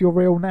Mathis your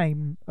real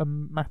name?"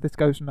 And Mathis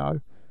goes,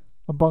 "No."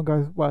 And Bond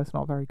goes, "Well, it's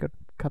not a very good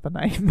cover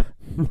name."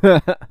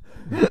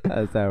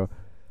 That's terrible.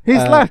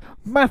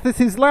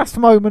 Mathis's last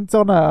moments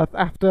on Earth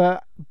after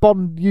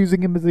Bond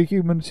using him as a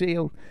human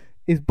shield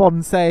is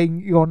Bond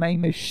saying, "Your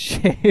name is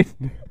shit."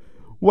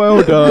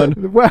 Well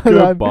done. Well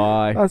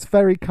Goodbye. done. That's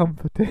very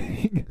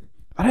comforting.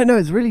 I don't know,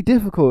 it's really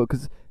difficult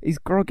because he's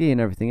groggy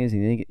and everything,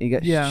 isn't he? He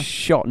gets Yeah.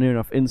 shot near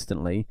enough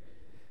instantly.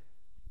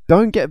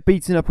 Don't get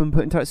beaten up and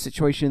put into that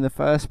situation in the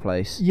first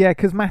place. Yeah,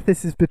 because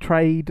Mathis is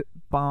betrayed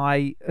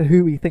by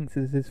who he thinks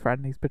is his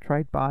friend. He's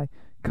betrayed by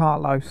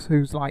Carlos,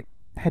 who's like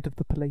head of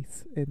the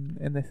police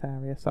in this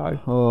area. So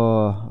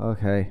Oh,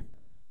 okay.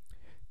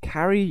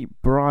 Carry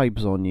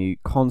bribes on you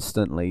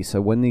constantly,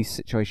 so when these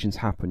situations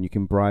happen, you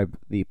can bribe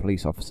the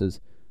police officers.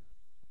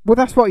 well,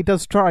 that's what he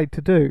does try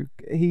to do.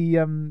 He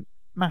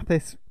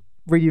Mathis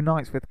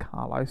reunites with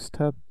Carlos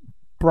to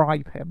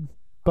bribe him,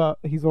 but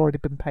he's already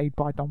been paid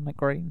by Dominic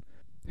Green,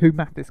 who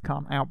Mathis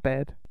can't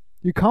outbid.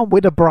 You can't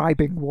win a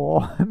bribing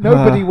war.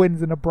 Nobody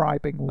wins in a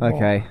bribing war.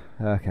 Okay.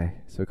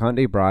 So we can't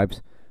do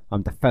bribes.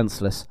 I'm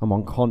defenseless. I'm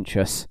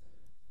unconscious.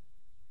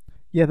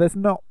 Yeah, there's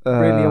not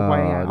really a way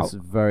out. It's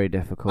very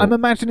difficult. I'm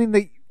imagining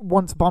that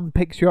once Bond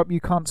picks you up,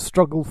 you can't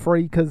struggle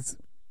free because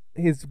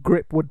his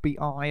grip would be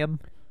iron.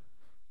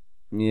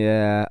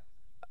 Yeah.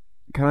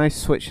 Can I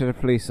switch to the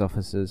police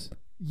officers?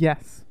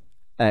 Yes.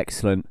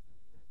 Excellent.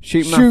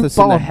 Shoot Shoot Mathis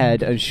in the Bond.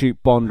 head and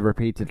shoot Bond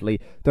repeatedly.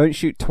 Don't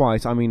shoot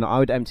twice. I mean, I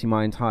would empty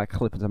my entire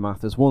clip into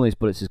Mathis. One of these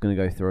bullets is going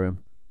to go through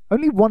him.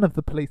 Only one of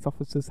the police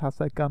officers has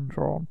their gun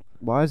drawn.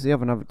 Why does the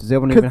other one does the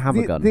other one even have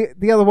a gun?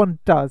 The other one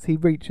does. He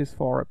reaches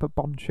for it, but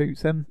Bond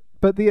shoots him.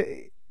 But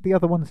the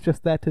other one's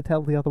just there to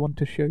tell the other one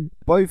to shoot.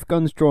 Both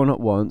guns drawn at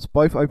once.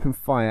 Both open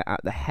fire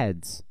at the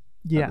heads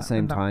Yeah, at the same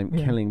and that- time,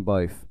 yeah. killing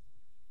both.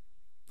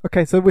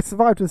 Okay, so we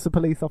survived as the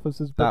police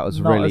officers, but That was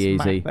not really as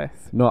easy.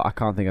 Mathis. No, I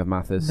can't think of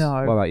Mathis. No.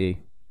 What about you?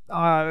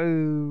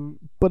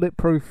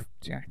 Bulletproof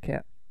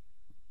jacket.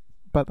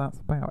 But that's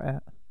about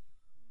it.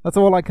 That's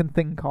all I can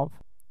think of.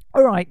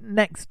 Alright,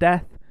 next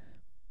death.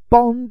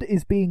 Bond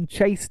is being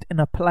chased in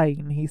a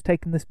plane. He's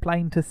taken this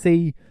plane to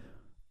see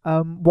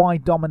why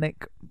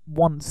Dominic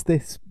wants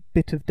this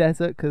bit of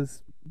desert,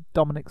 because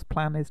Dominic's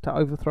plan is to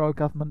overthrow a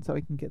government so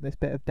he can get this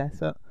bit of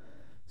desert.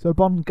 So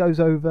Bond goes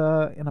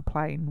over in a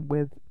plane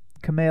with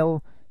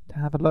Camille to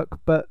have a look,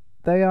 but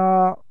they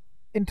are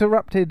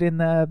interrupted in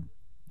their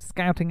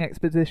scouting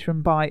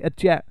expedition by a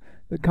jet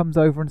that comes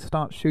over and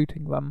starts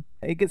shooting them.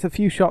 It gets a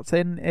few shots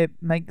in, it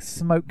makes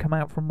smoke come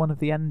out from one of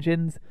the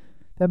engines.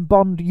 Then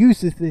Bond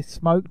uses this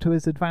smoke to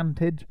his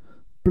advantage,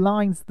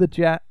 blinds the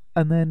jet,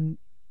 and then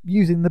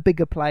using the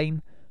bigger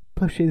plane,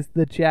 pushes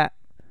the jet,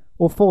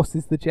 or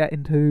forces the jet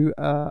into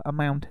a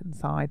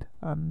mountainside,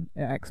 and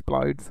it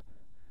explodes.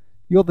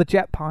 You're the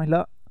jet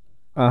pilot.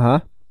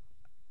 Uh-huh.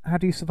 How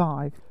do you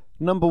survive?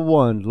 Number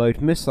 1,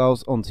 load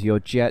missiles onto your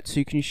jet so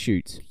you can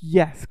shoot.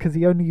 Yes, because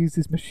he only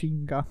uses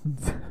machine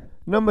guns.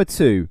 Number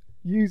 2,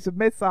 Use a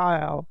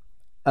missile.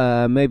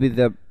 maybe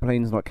the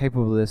plane's not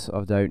capable of this,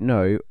 I don't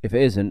know. If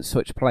it isn't,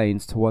 switch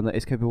planes to one that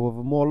is capable of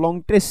a more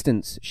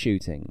long-distance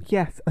shooting.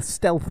 Yes, a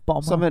stealth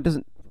bomber. Something that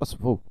doesn't...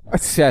 Oh, A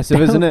excessive,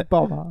 isn't stealth it?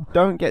 bomber.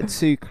 Don't get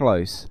too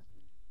close.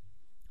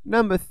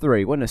 Number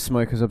 3, when a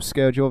smoke has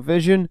obscured your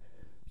vision,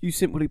 you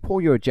simply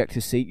pull your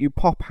ejector seat, you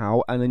pop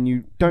out, and then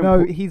you don't...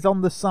 No, he's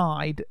on the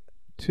side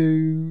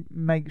to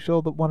make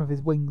sure that one of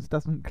his wings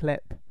doesn't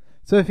clip.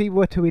 So if he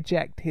were to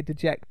eject, he'd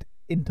eject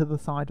into the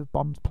side of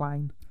Bond's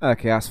plane.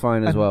 Okay, that's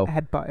fine as and well.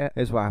 Headbutt it.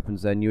 Here's what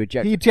happens then. You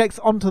eject... He ejects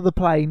onto the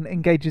plane,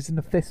 engages in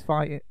a fist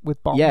fight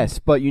with Bond. Yes,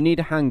 but you need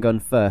a handgun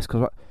first,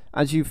 because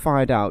as you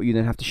fired out, you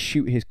then have to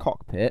shoot his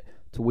cockpit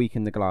to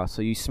weaken the glass,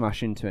 so you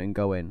smash into it and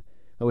go in.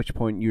 At which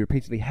point you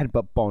repeatedly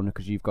headbutt Bond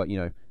because you've got,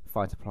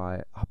 fighter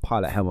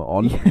pilot helmet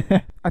on.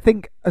 Yeah. I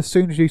think as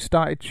soon as you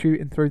started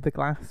shooting through the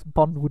glass,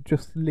 Bond would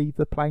just leave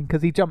the plane,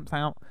 because he jumps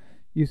out,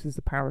 uses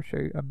the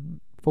parachute,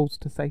 and falls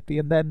to safety.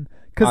 And then,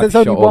 because I've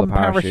there's only shot all one the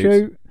parachutes.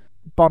 parachute,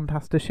 Bond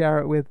has to share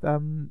it with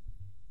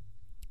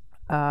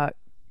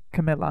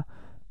Camilla,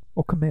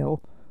 or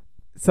Camille.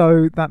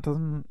 So that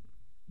doesn't...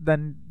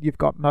 Then you've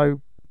got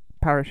no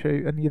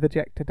parachute, and you've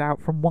ejected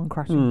out from one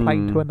crashing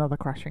plane to another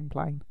crashing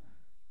plane.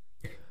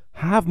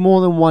 Have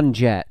more than one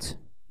jet.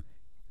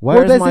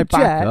 Where is there's my a jet.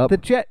 backup? The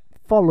jet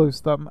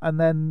follows them, and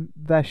then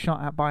they're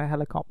shot at by a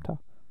helicopter.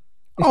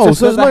 It's Oh, just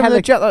so that there's not even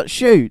a jet that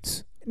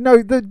shoots.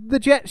 No, the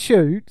jet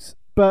shoots,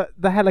 but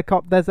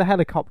there's a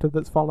helicopter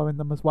that's following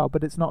them as well,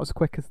 but it's not as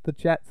quick as the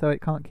jet, so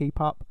it can't keep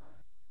up,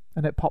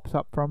 and it pops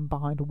up from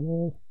behind a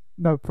wall.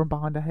 No, from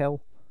behind a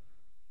hill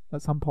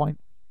at some point,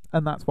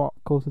 and that's what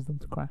causes them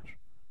to crash.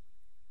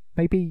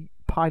 Maybe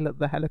pilot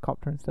the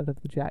helicopter instead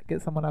of the jet.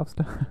 Get someone else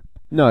to.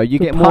 No, you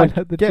to get more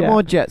jet.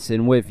 more jets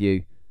in with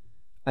you,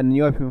 and then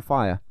you open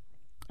fire.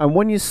 And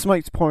when your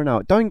smoke's pouring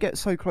out, don't get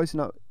so close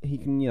enough he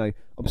can,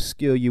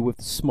 obscure you with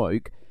the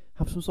smoke.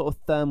 Have some sort of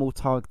thermal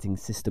targeting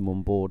system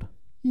on board.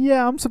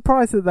 Yeah, I'm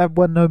surprised that there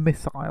were no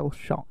missile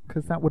shot,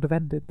 because that would have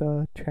ended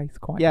the chase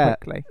quite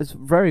quickly. It's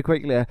very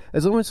quickly.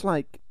 It's almost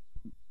like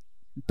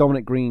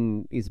Dominic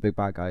Green is a big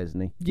bad guy, isn't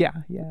he?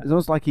 Yeah. It's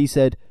almost like he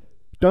said,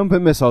 don't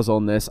put missiles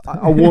on this.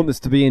 I want this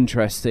to be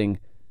interesting.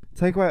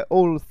 Take away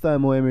all the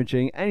thermal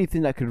imaging,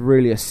 anything that could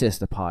really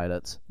assist the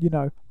pilot.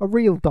 A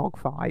real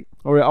dogfight.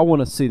 Or I want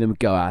to see them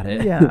go at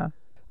it. Yeah.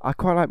 I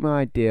quite like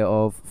my idea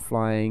of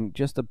flying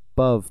just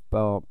above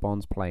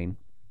Bond's plane,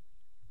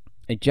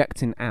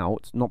 ejecting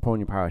out, not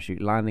pulling your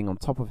parachute, landing on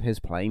top of his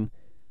plane,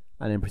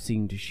 and then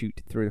proceeding to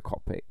shoot through the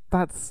cockpit.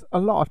 That's a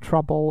lot of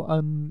trouble,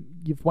 and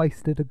you've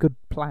wasted a good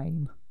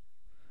plane.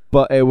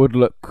 But it would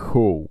look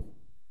cool.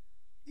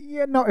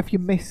 Yeah, not if you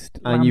missed.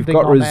 And you've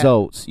got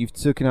results. You've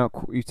taken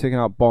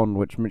out Bond,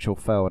 which Mitchell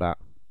failed at.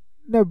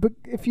 No, but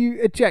if you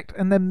eject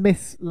and then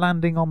miss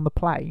landing on the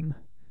plane,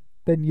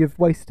 then you've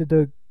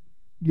wasted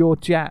your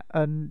jet,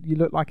 and you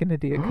look like an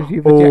idiot because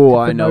you've ejected for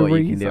I know no what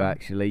reason. You can do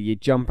actually. You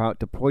jump out,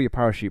 deploy your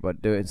parachute,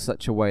 but do it in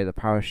such a way the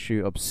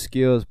parachute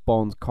obscures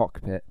Bond's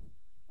cockpit,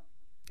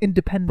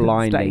 Independence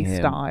blinding Day him.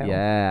 style.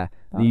 Yeah,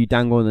 then you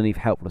dangle underneath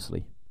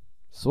helplessly.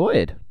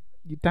 Sorted.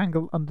 You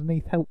dangle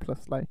underneath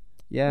helplessly.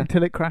 Yeah.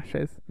 Until it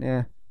crashes.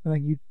 Yeah. And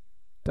then you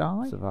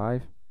die.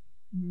 Survive.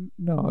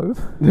 No.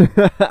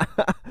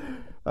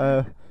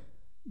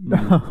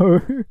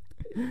 No.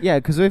 Yeah,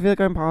 because if they're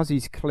going past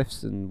these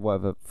cliffs and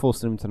whatever,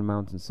 forcing them to the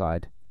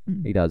mountainside,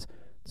 he does.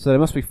 So there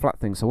must be flat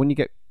things. So when you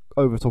get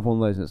over top on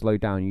those and it's low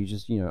down, you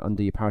just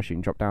undo your parachute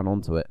and drop down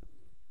onto it.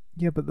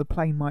 Yeah, but the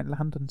plane might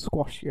land and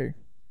squash you.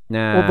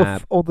 Nah.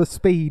 Or the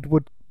speed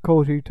would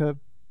cause you to,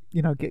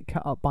 get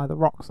cut up by the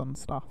rocks and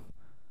stuff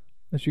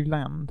as you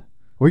land.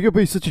 We could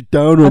be such a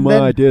downer on my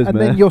ideas, man.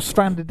 And then you're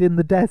stranded in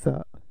the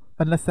desert,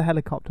 unless the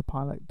helicopter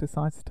pilot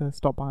decides to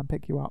stop by and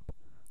pick you up.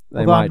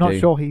 Although I'm not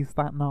sure he's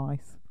that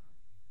nice.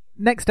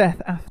 Next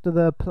death after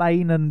the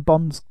plane and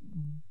Bond's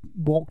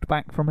walked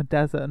back from a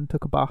desert and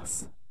took a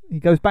bus. He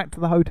goes back to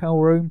the hotel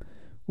room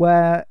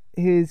where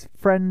his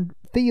friend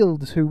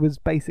Fields, who was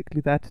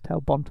basically there to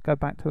tell Bond to go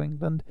back to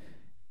England,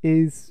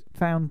 is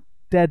found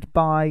dead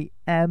by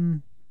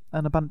M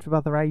and a bunch of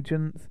other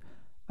agents.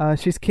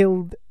 She's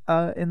killed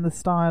in the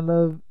style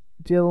of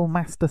Jill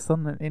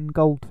Masterson in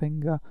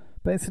Goldfinger,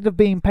 but instead of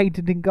being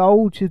painted in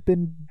gold, she's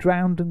been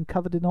drowned and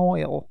covered in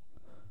oil.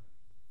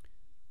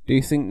 Do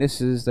you think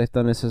they've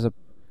done this as a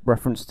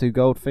reference to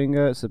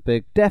Goldfinger? It's a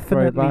big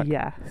Definitely throwback?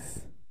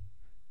 Yes.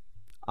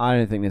 I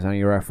don't think there's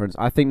any reference.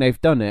 I think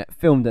they've done it,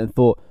 filmed it, and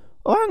thought,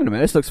 "Oh, hang on a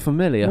minute, this looks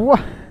familiar."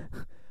 What?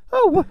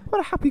 Oh, what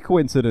a happy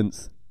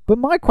coincidence! But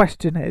my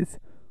question is,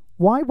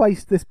 why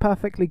waste this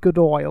perfectly good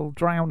oil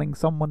drowning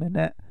someone in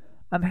it?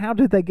 And how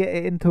did they get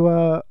it into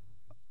a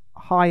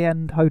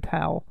high-end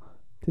hotel?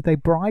 Did they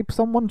bribe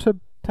someone to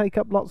take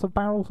up lots of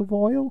barrels of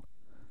oil?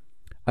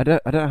 I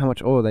don't know how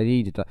much oil they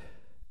needed.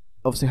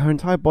 Obviously, her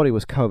entire body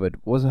was covered.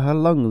 Was her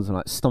lungs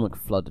and stomach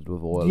flooded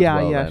with oil? Yeah,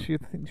 as well, yeah. then? She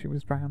thinks she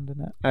was drowned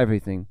in it.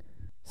 Everything.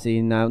 See,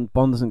 now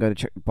Bond doesn't go to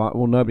check.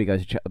 Well, nobody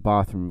goes to check the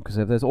bathroom because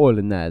if there's oil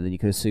in there, then you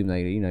could assume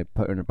they,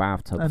 put her in a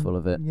bathtub full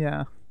of it.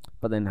 Yeah.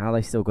 But then how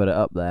they still got it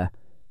up there?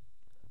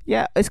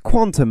 Yeah, it's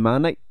Quantum,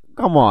 man.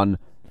 Come on.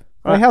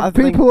 They have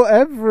people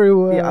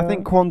everywhere. Yeah, I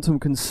think Quantum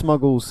can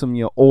smuggle some of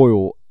your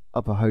oil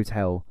up a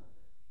hotel.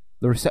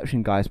 The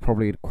reception guy is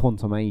probably a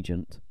quantum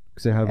agent.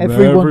 Because they have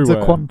everyone's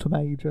a quantum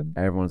agent.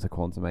 Everyone's a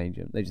quantum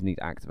agent. They just need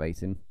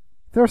activating.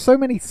 There are so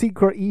many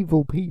secret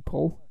evil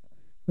people.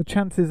 The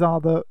chances are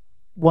that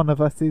one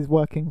of us is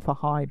working for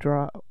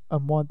Hydra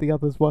and one of the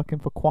others working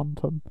for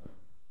Quantum.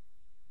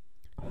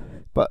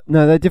 But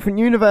no, they're different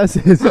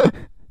universes. I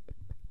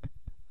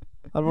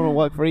don't want to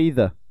work for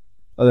either.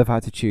 Oh, if I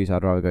had to choose,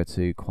 I'd rather go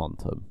to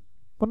Quantum.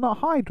 But not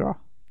Hydra.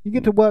 You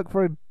get to work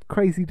for a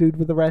crazy dude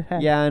with a red hair.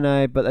 Yeah, I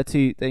know, but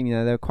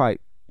they're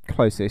quite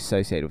closely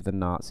associated with the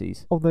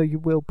Nazis. Although you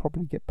will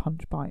probably get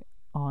punched by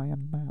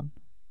Iron Man.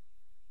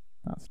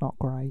 That's not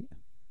great.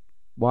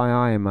 Why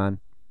Iron Man?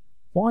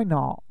 Why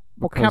not?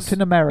 Because, or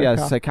Captain America.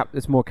 Yeah, so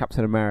it's more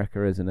Captain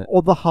America, isn't it?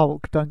 Or the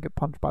Hulk. Don't get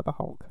punched by the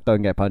Hulk.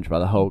 Don't get punched by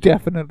the Hulk.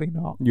 Definitely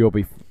not. You'll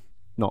be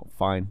not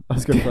fine. I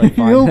was going to say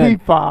fine. You'll be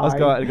fine. I was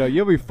going to go,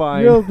 you'll be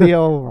fine. You'll be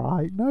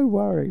alright. No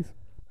worries.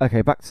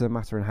 Okay, back to the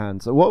matter in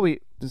hand. So what are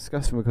we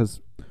discussing?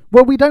 Because...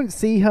 Well, we don't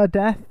see her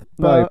death,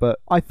 no, but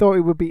I thought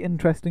it would be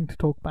interesting to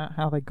talk about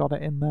how they got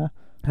it in there.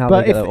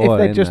 But if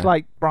they're just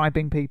like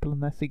bribing people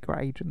and they're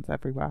secret agents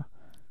everywhere,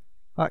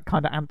 that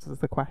kind of answers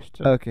the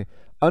question. Okay.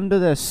 Under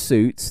their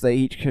suits, they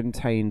each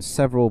contain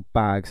several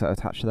bags that are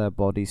attached to their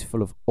bodies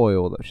full of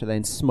oil that should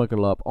then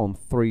smuggle up on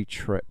 3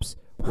 trips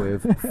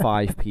with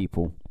 5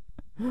 people.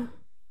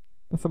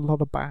 That's a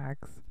lot of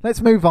bags.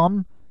 Let's move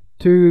on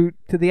to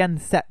the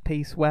end set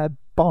piece where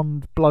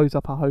Bond blows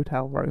up a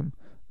hotel room.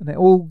 And it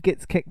all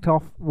gets kicked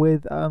off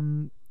with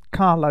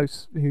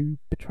Carlos, who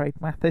betrayed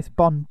Mathis.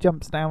 Bond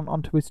jumps down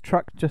onto his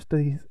truck just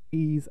as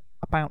he's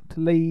about to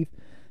leave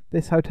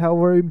this hotel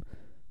room.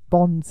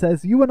 Bond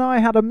says, "You and I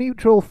had a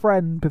mutual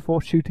friend,"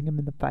 before shooting him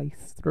in the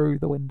face through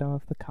the window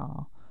of the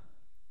car.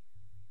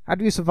 How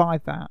do you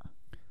survive that?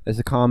 Is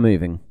the car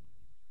moving?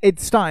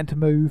 It's starting to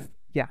move,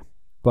 yeah.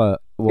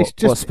 But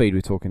what speed are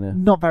we talking here?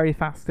 Not very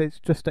fast, it's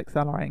just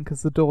accelerating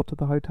because the door to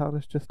the hotel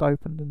is just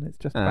opened and it's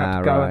just about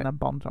to go, right. and then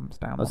Bond jumps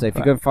down. I'll say, if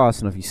you're going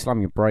fast enough, you slam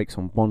your brakes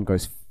on, Bond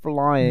goes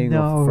flying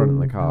off the front of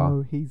the car.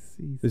 No, he's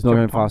not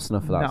going fast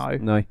enough for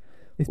that. No.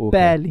 It's Okay.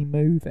 barely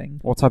moving.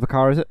 What type of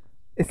car is it?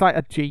 It's like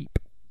a Jeep.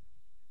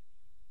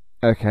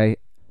 Okay.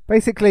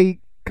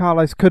 Basically,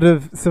 Carlos could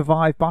have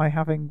survived by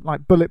having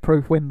like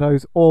bulletproof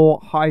windows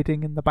or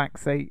hiding in the back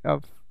seat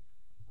of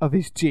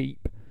his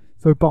Jeep,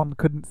 so Bond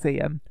couldn't see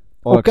him.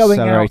 Or going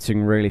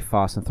accelerating really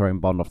fast and throwing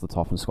Bond off the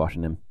top and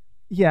squashing him.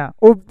 Yeah,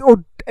 or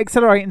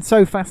accelerating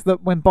so fast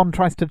that when Bond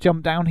tries to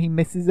jump down, he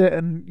misses it,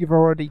 and you've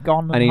already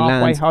gone and he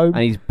halfway lands, home,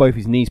 and both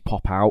his knees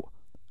pop out,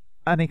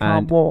 and he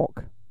can't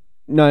walk.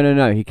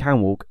 No, he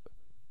can walk.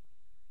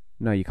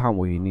 No, you can't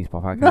walk. Your knees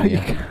pop out. No, you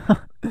can't.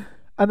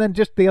 And then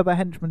just the other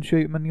henchman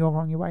shoot him, and you're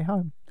on your way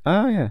home.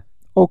 Oh yeah.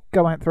 Or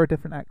go out through a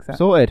different exit.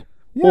 Sorted.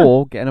 Yeah.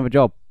 Or get another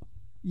job.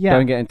 Yeah.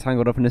 Don't get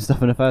entangled up in this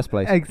stuff in the first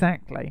place.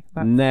 Exactly.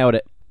 Nailed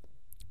it.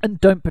 And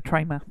don't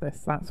betray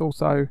Mathis. That's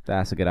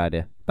a good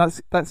idea.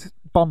 That's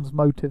Bond's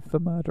motive for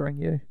murdering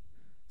you.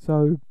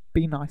 So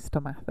be nice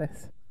to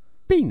Mathis.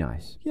 Be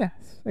nice.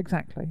 Yes,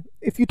 exactly.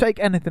 If you take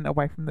anything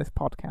away from this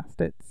podcast,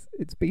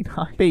 it's be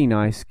nice. Be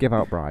nice. Give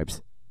out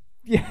bribes.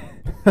 Yeah.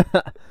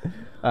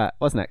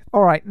 What's next?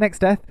 All right. Next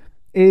death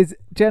is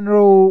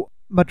General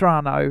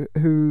Medrano,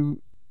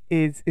 who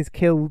is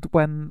killed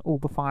when all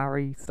the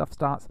fiery stuff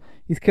starts.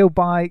 He's killed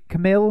by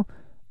Camille.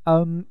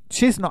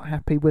 She's not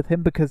happy with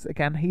him because,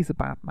 again, he's a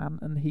bad man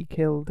and he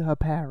killed her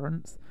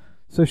parents.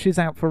 So she's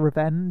out for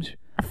revenge.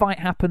 A fight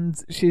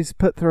happens. She's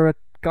put through a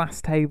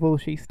glass table.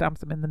 She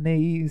stabs him in the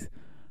knees.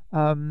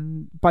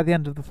 By the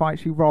end of the fight,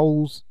 she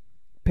rolls,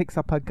 picks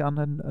up her gun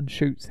and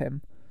shoots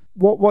him.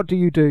 What do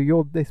you do?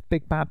 You're this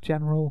big bad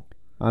general.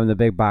 I'm the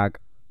big bag.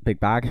 Big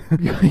bag?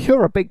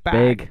 You're a big bag.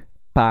 Big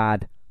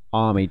bad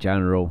army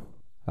general.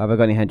 Have I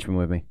got any henchmen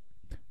with me?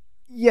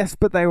 Yes,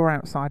 but they were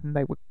outside and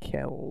they were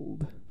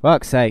killed.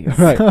 Fuck's sake.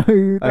 Right. So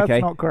that's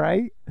Okay. not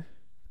great.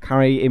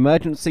 Carry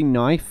emergency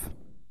knife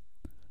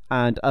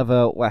and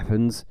other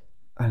weapons.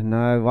 I don't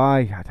know why.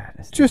 I don't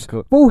know. Just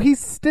cool. well, he's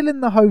still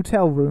in the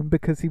hotel room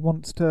because he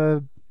wants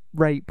to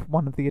rape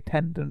one of the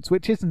attendants,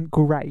 which isn't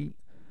great.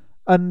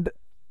 And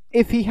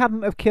if he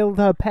hadn't have killed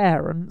her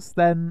parents,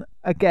 then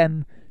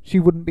again she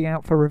wouldn't be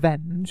out for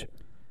revenge.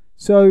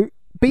 So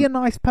be a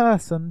nice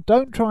person.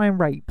 Don't try and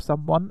rape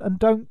someone, and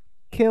don't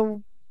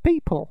kill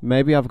people.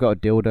 Maybe I've got a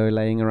dildo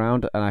laying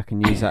around and I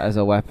can use that as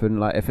a weapon.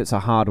 Like if it's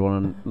a hard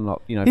one and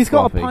not, He's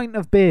got a fluffy. pint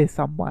of beer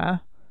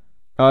somewhere.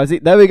 Oh, is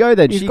it? There we go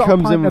then. He's She got a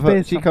comes pint in. of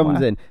beer She comes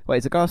somewhere. in. Wait,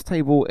 is a glass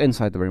table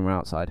inside the room or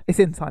outside? It's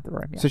inside the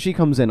room. Yeah. So she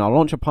comes in. I'll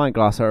launch a pint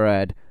glass at her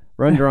head,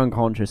 render her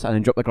unconscious, and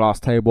then drop the glass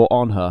table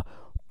on her.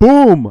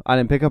 Boom! And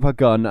then pick up her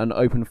gun and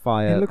open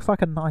fire. It looks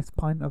like a nice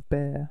pint of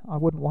beer. I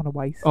wouldn't want to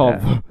waste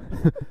it.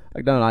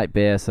 I don't like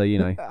beer, so you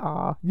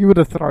know. You would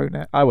have thrown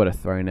it. I would have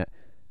thrown it.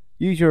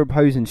 Use your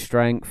opposing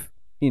strength.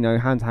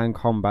 Hand-to-hand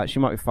combat. She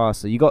might be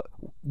faster. You got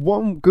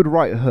one good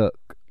right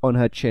hook on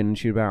her chin and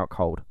she'd be out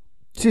cold.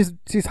 She's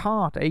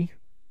hardy.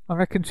 I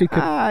reckon she could.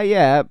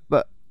 Yeah,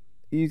 but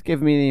he's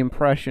giving me the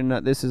impression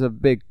that this is a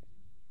big,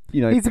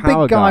 He's a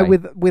power big guy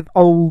with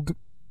old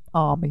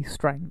army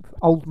strength.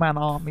 Old man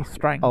army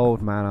strength.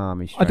 Old man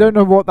army strength. I don't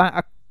know what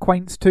that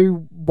acquaints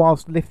to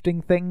whilst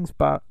lifting things,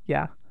 but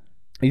yeah.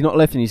 He's not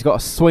lifting, he's got a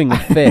swing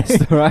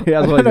fist, right?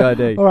 That's what he's got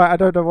to do. Alright, I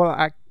don't know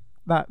what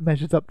that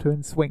measures up to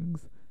in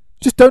swings.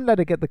 Just don't let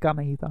her get the gun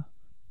either.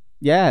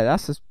 Yeah,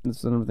 that's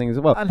another thing as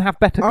well. And have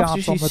better guards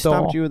after on she the door.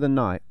 stabbed you with a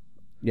knife.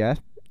 Yes,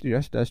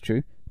 that's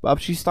true. But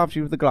after she stabs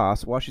you with the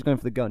glass, while she's going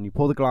for the gun, you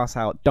pull the glass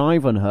out,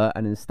 dive on her,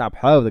 and then stab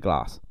her with the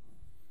glass.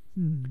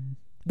 Would and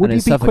you then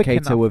be quick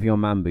suffocate her enough? with your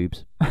man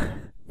boobs.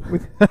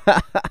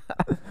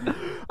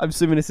 I'm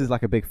assuming this is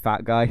like a big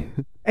fat guy.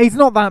 He's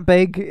not that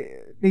big.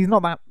 He's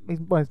not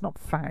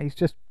fat. He's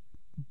just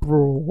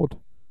broad.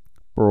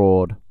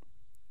 Broad.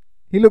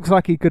 He looks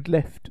like he could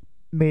lift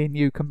me and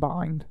you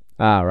combined.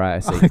 Ah, right, I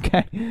see.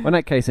 Okay. Well, in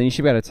that case, then you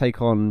should be able to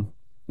take on,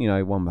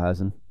 one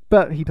person.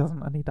 But he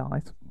doesn't, and he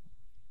dies.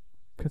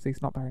 Because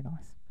he's not very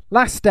nice.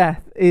 Last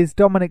death is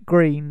Dominic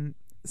Green.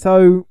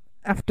 So,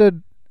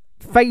 after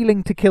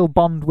failing to kill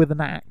Bond with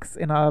an axe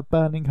in a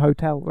burning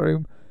hotel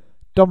room,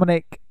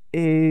 Dominic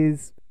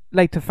is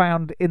later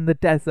found in the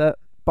desert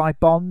by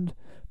Bond.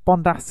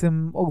 Bond asks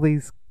him all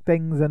these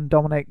things, and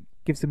Dominic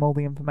gives him all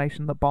the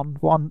information that Bond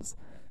wants.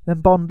 Then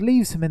Bond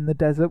leaves him in the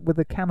desert with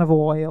a can of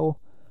oil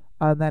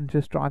and then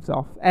just drives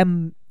off.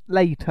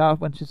 Later,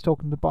 when she's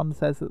talking to Bond,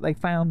 says that they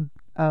found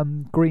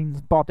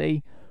Green's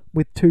body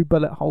with 2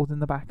 bullet holes in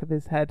the back of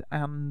his head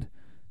and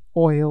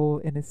oil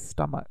in his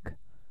stomach.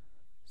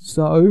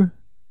 So,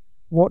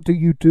 what do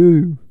you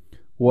do?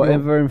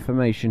 Whatever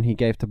information he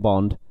gave to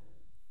Bond,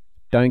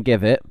 don't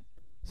give it.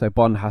 So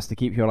Bond has to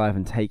keep you alive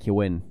and take your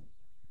win.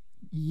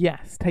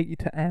 Yes, take you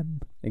to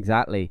M.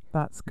 Exactly.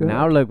 That's good.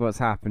 Now look what's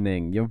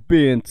happening. You're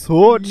being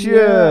tortured.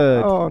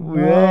 Yeah. Oh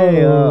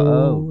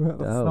no,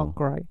 that's Oh. not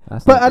great.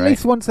 That's But not at great.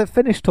 least once they've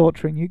finished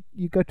torturing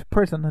you go to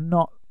prison and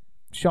not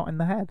shot in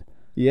the head.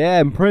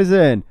 Yeah, in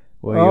prison.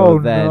 Where Oh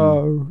you're then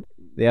no.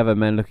 the other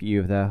men look at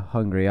you with their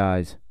hungry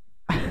eyes.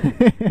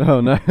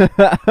 Oh no.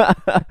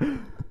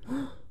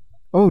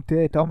 Oh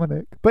dear,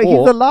 Dominic. But Or-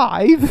 he's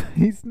alive.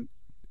 He's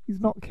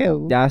not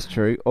killed. That's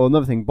true. Or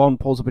another thing, Bond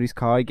pulls up in his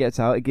car, he gets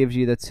out, it gives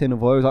you the tin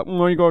of oil. He's like,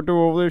 oh, you gotta do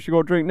all this, you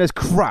gotta drink this.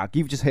 Crack!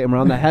 You've just hit him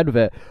around the head with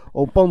it.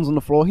 Or Bond's on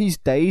the floor, he's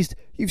dazed.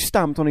 You've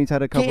stamped on his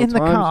head a couple Get in of the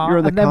times. car You're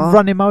in the and car. then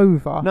run him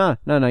over. No.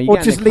 You Or get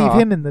in just the leave car,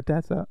 him in the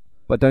desert.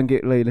 But don't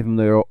leave him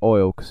the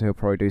oil because he'll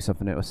probably do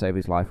something that will save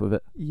his life with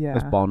it. Yeah.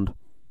 As Bond.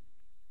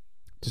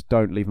 Just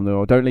don't leave him the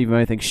oil. Don't leave him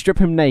anything. Strip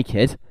him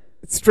naked.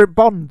 Strip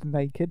Bond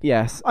naked.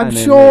 Yes. I'm and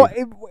then sure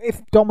leave.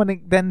 if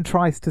Dominic then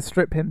tries to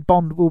strip him,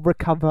 Bond will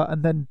recover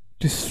and then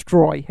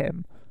destroy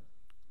him.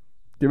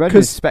 You imagine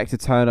a Spectre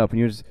turn up and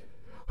you're just...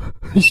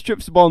 He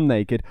strips Bond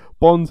naked.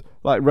 Bond's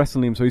like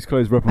wrestling him so his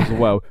clothes rip as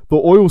well. The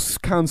oil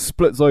can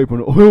splits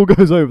open. Oil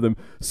goes over them.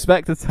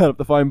 Spectre turn up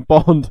to find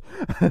Bond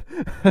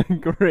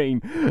and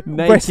Green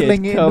naked,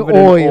 Wrestling in covered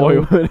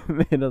oil. in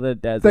the middle of the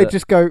desert. They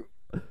just go,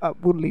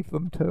 we'll leave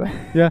them to it.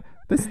 yeah.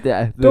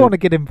 Don't want to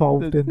get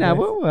involved in No, this.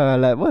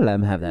 we'll let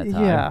him have that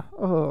time. Yeah.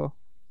 Oh.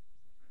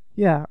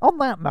 Yeah. On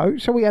that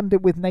note, shall we end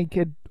it with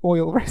naked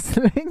oil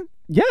wrestling?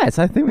 Yes,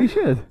 I think we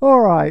should.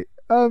 All right.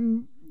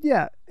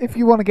 Yeah. If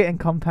you want to get in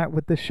contact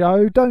with the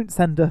show, don't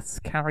send us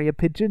carrier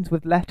pigeons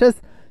with letters.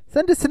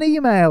 Send us an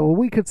email.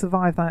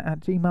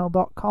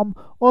 WeCouldSurviveThat@gmail.com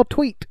or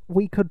tweet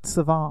We Could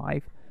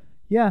Survive.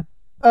 Yeah.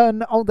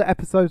 And older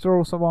episodes are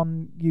also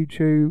on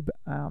YouTube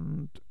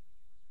and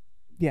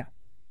yeah.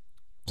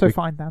 So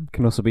find them.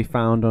 Can also be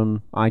found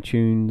on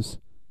iTunes,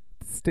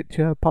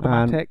 Stitcher,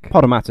 Podomatic. and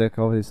Podomatic,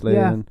 obviously,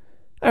 Yeah. and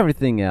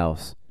everything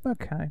else.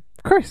 Okay.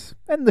 Chris,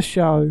 end the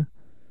show.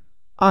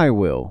 I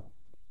will.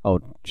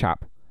 Old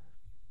chap.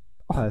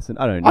 Person.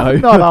 I don't know.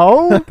 I'm not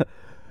old.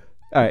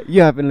 Alright,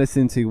 you have been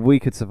listening to We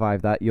Could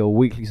Survive That, your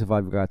weekly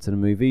survival guide to the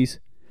movies.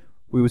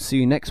 We will see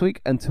you next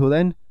week. Until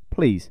then,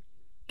 please,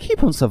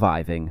 keep on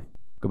surviving.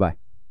 Goodbye.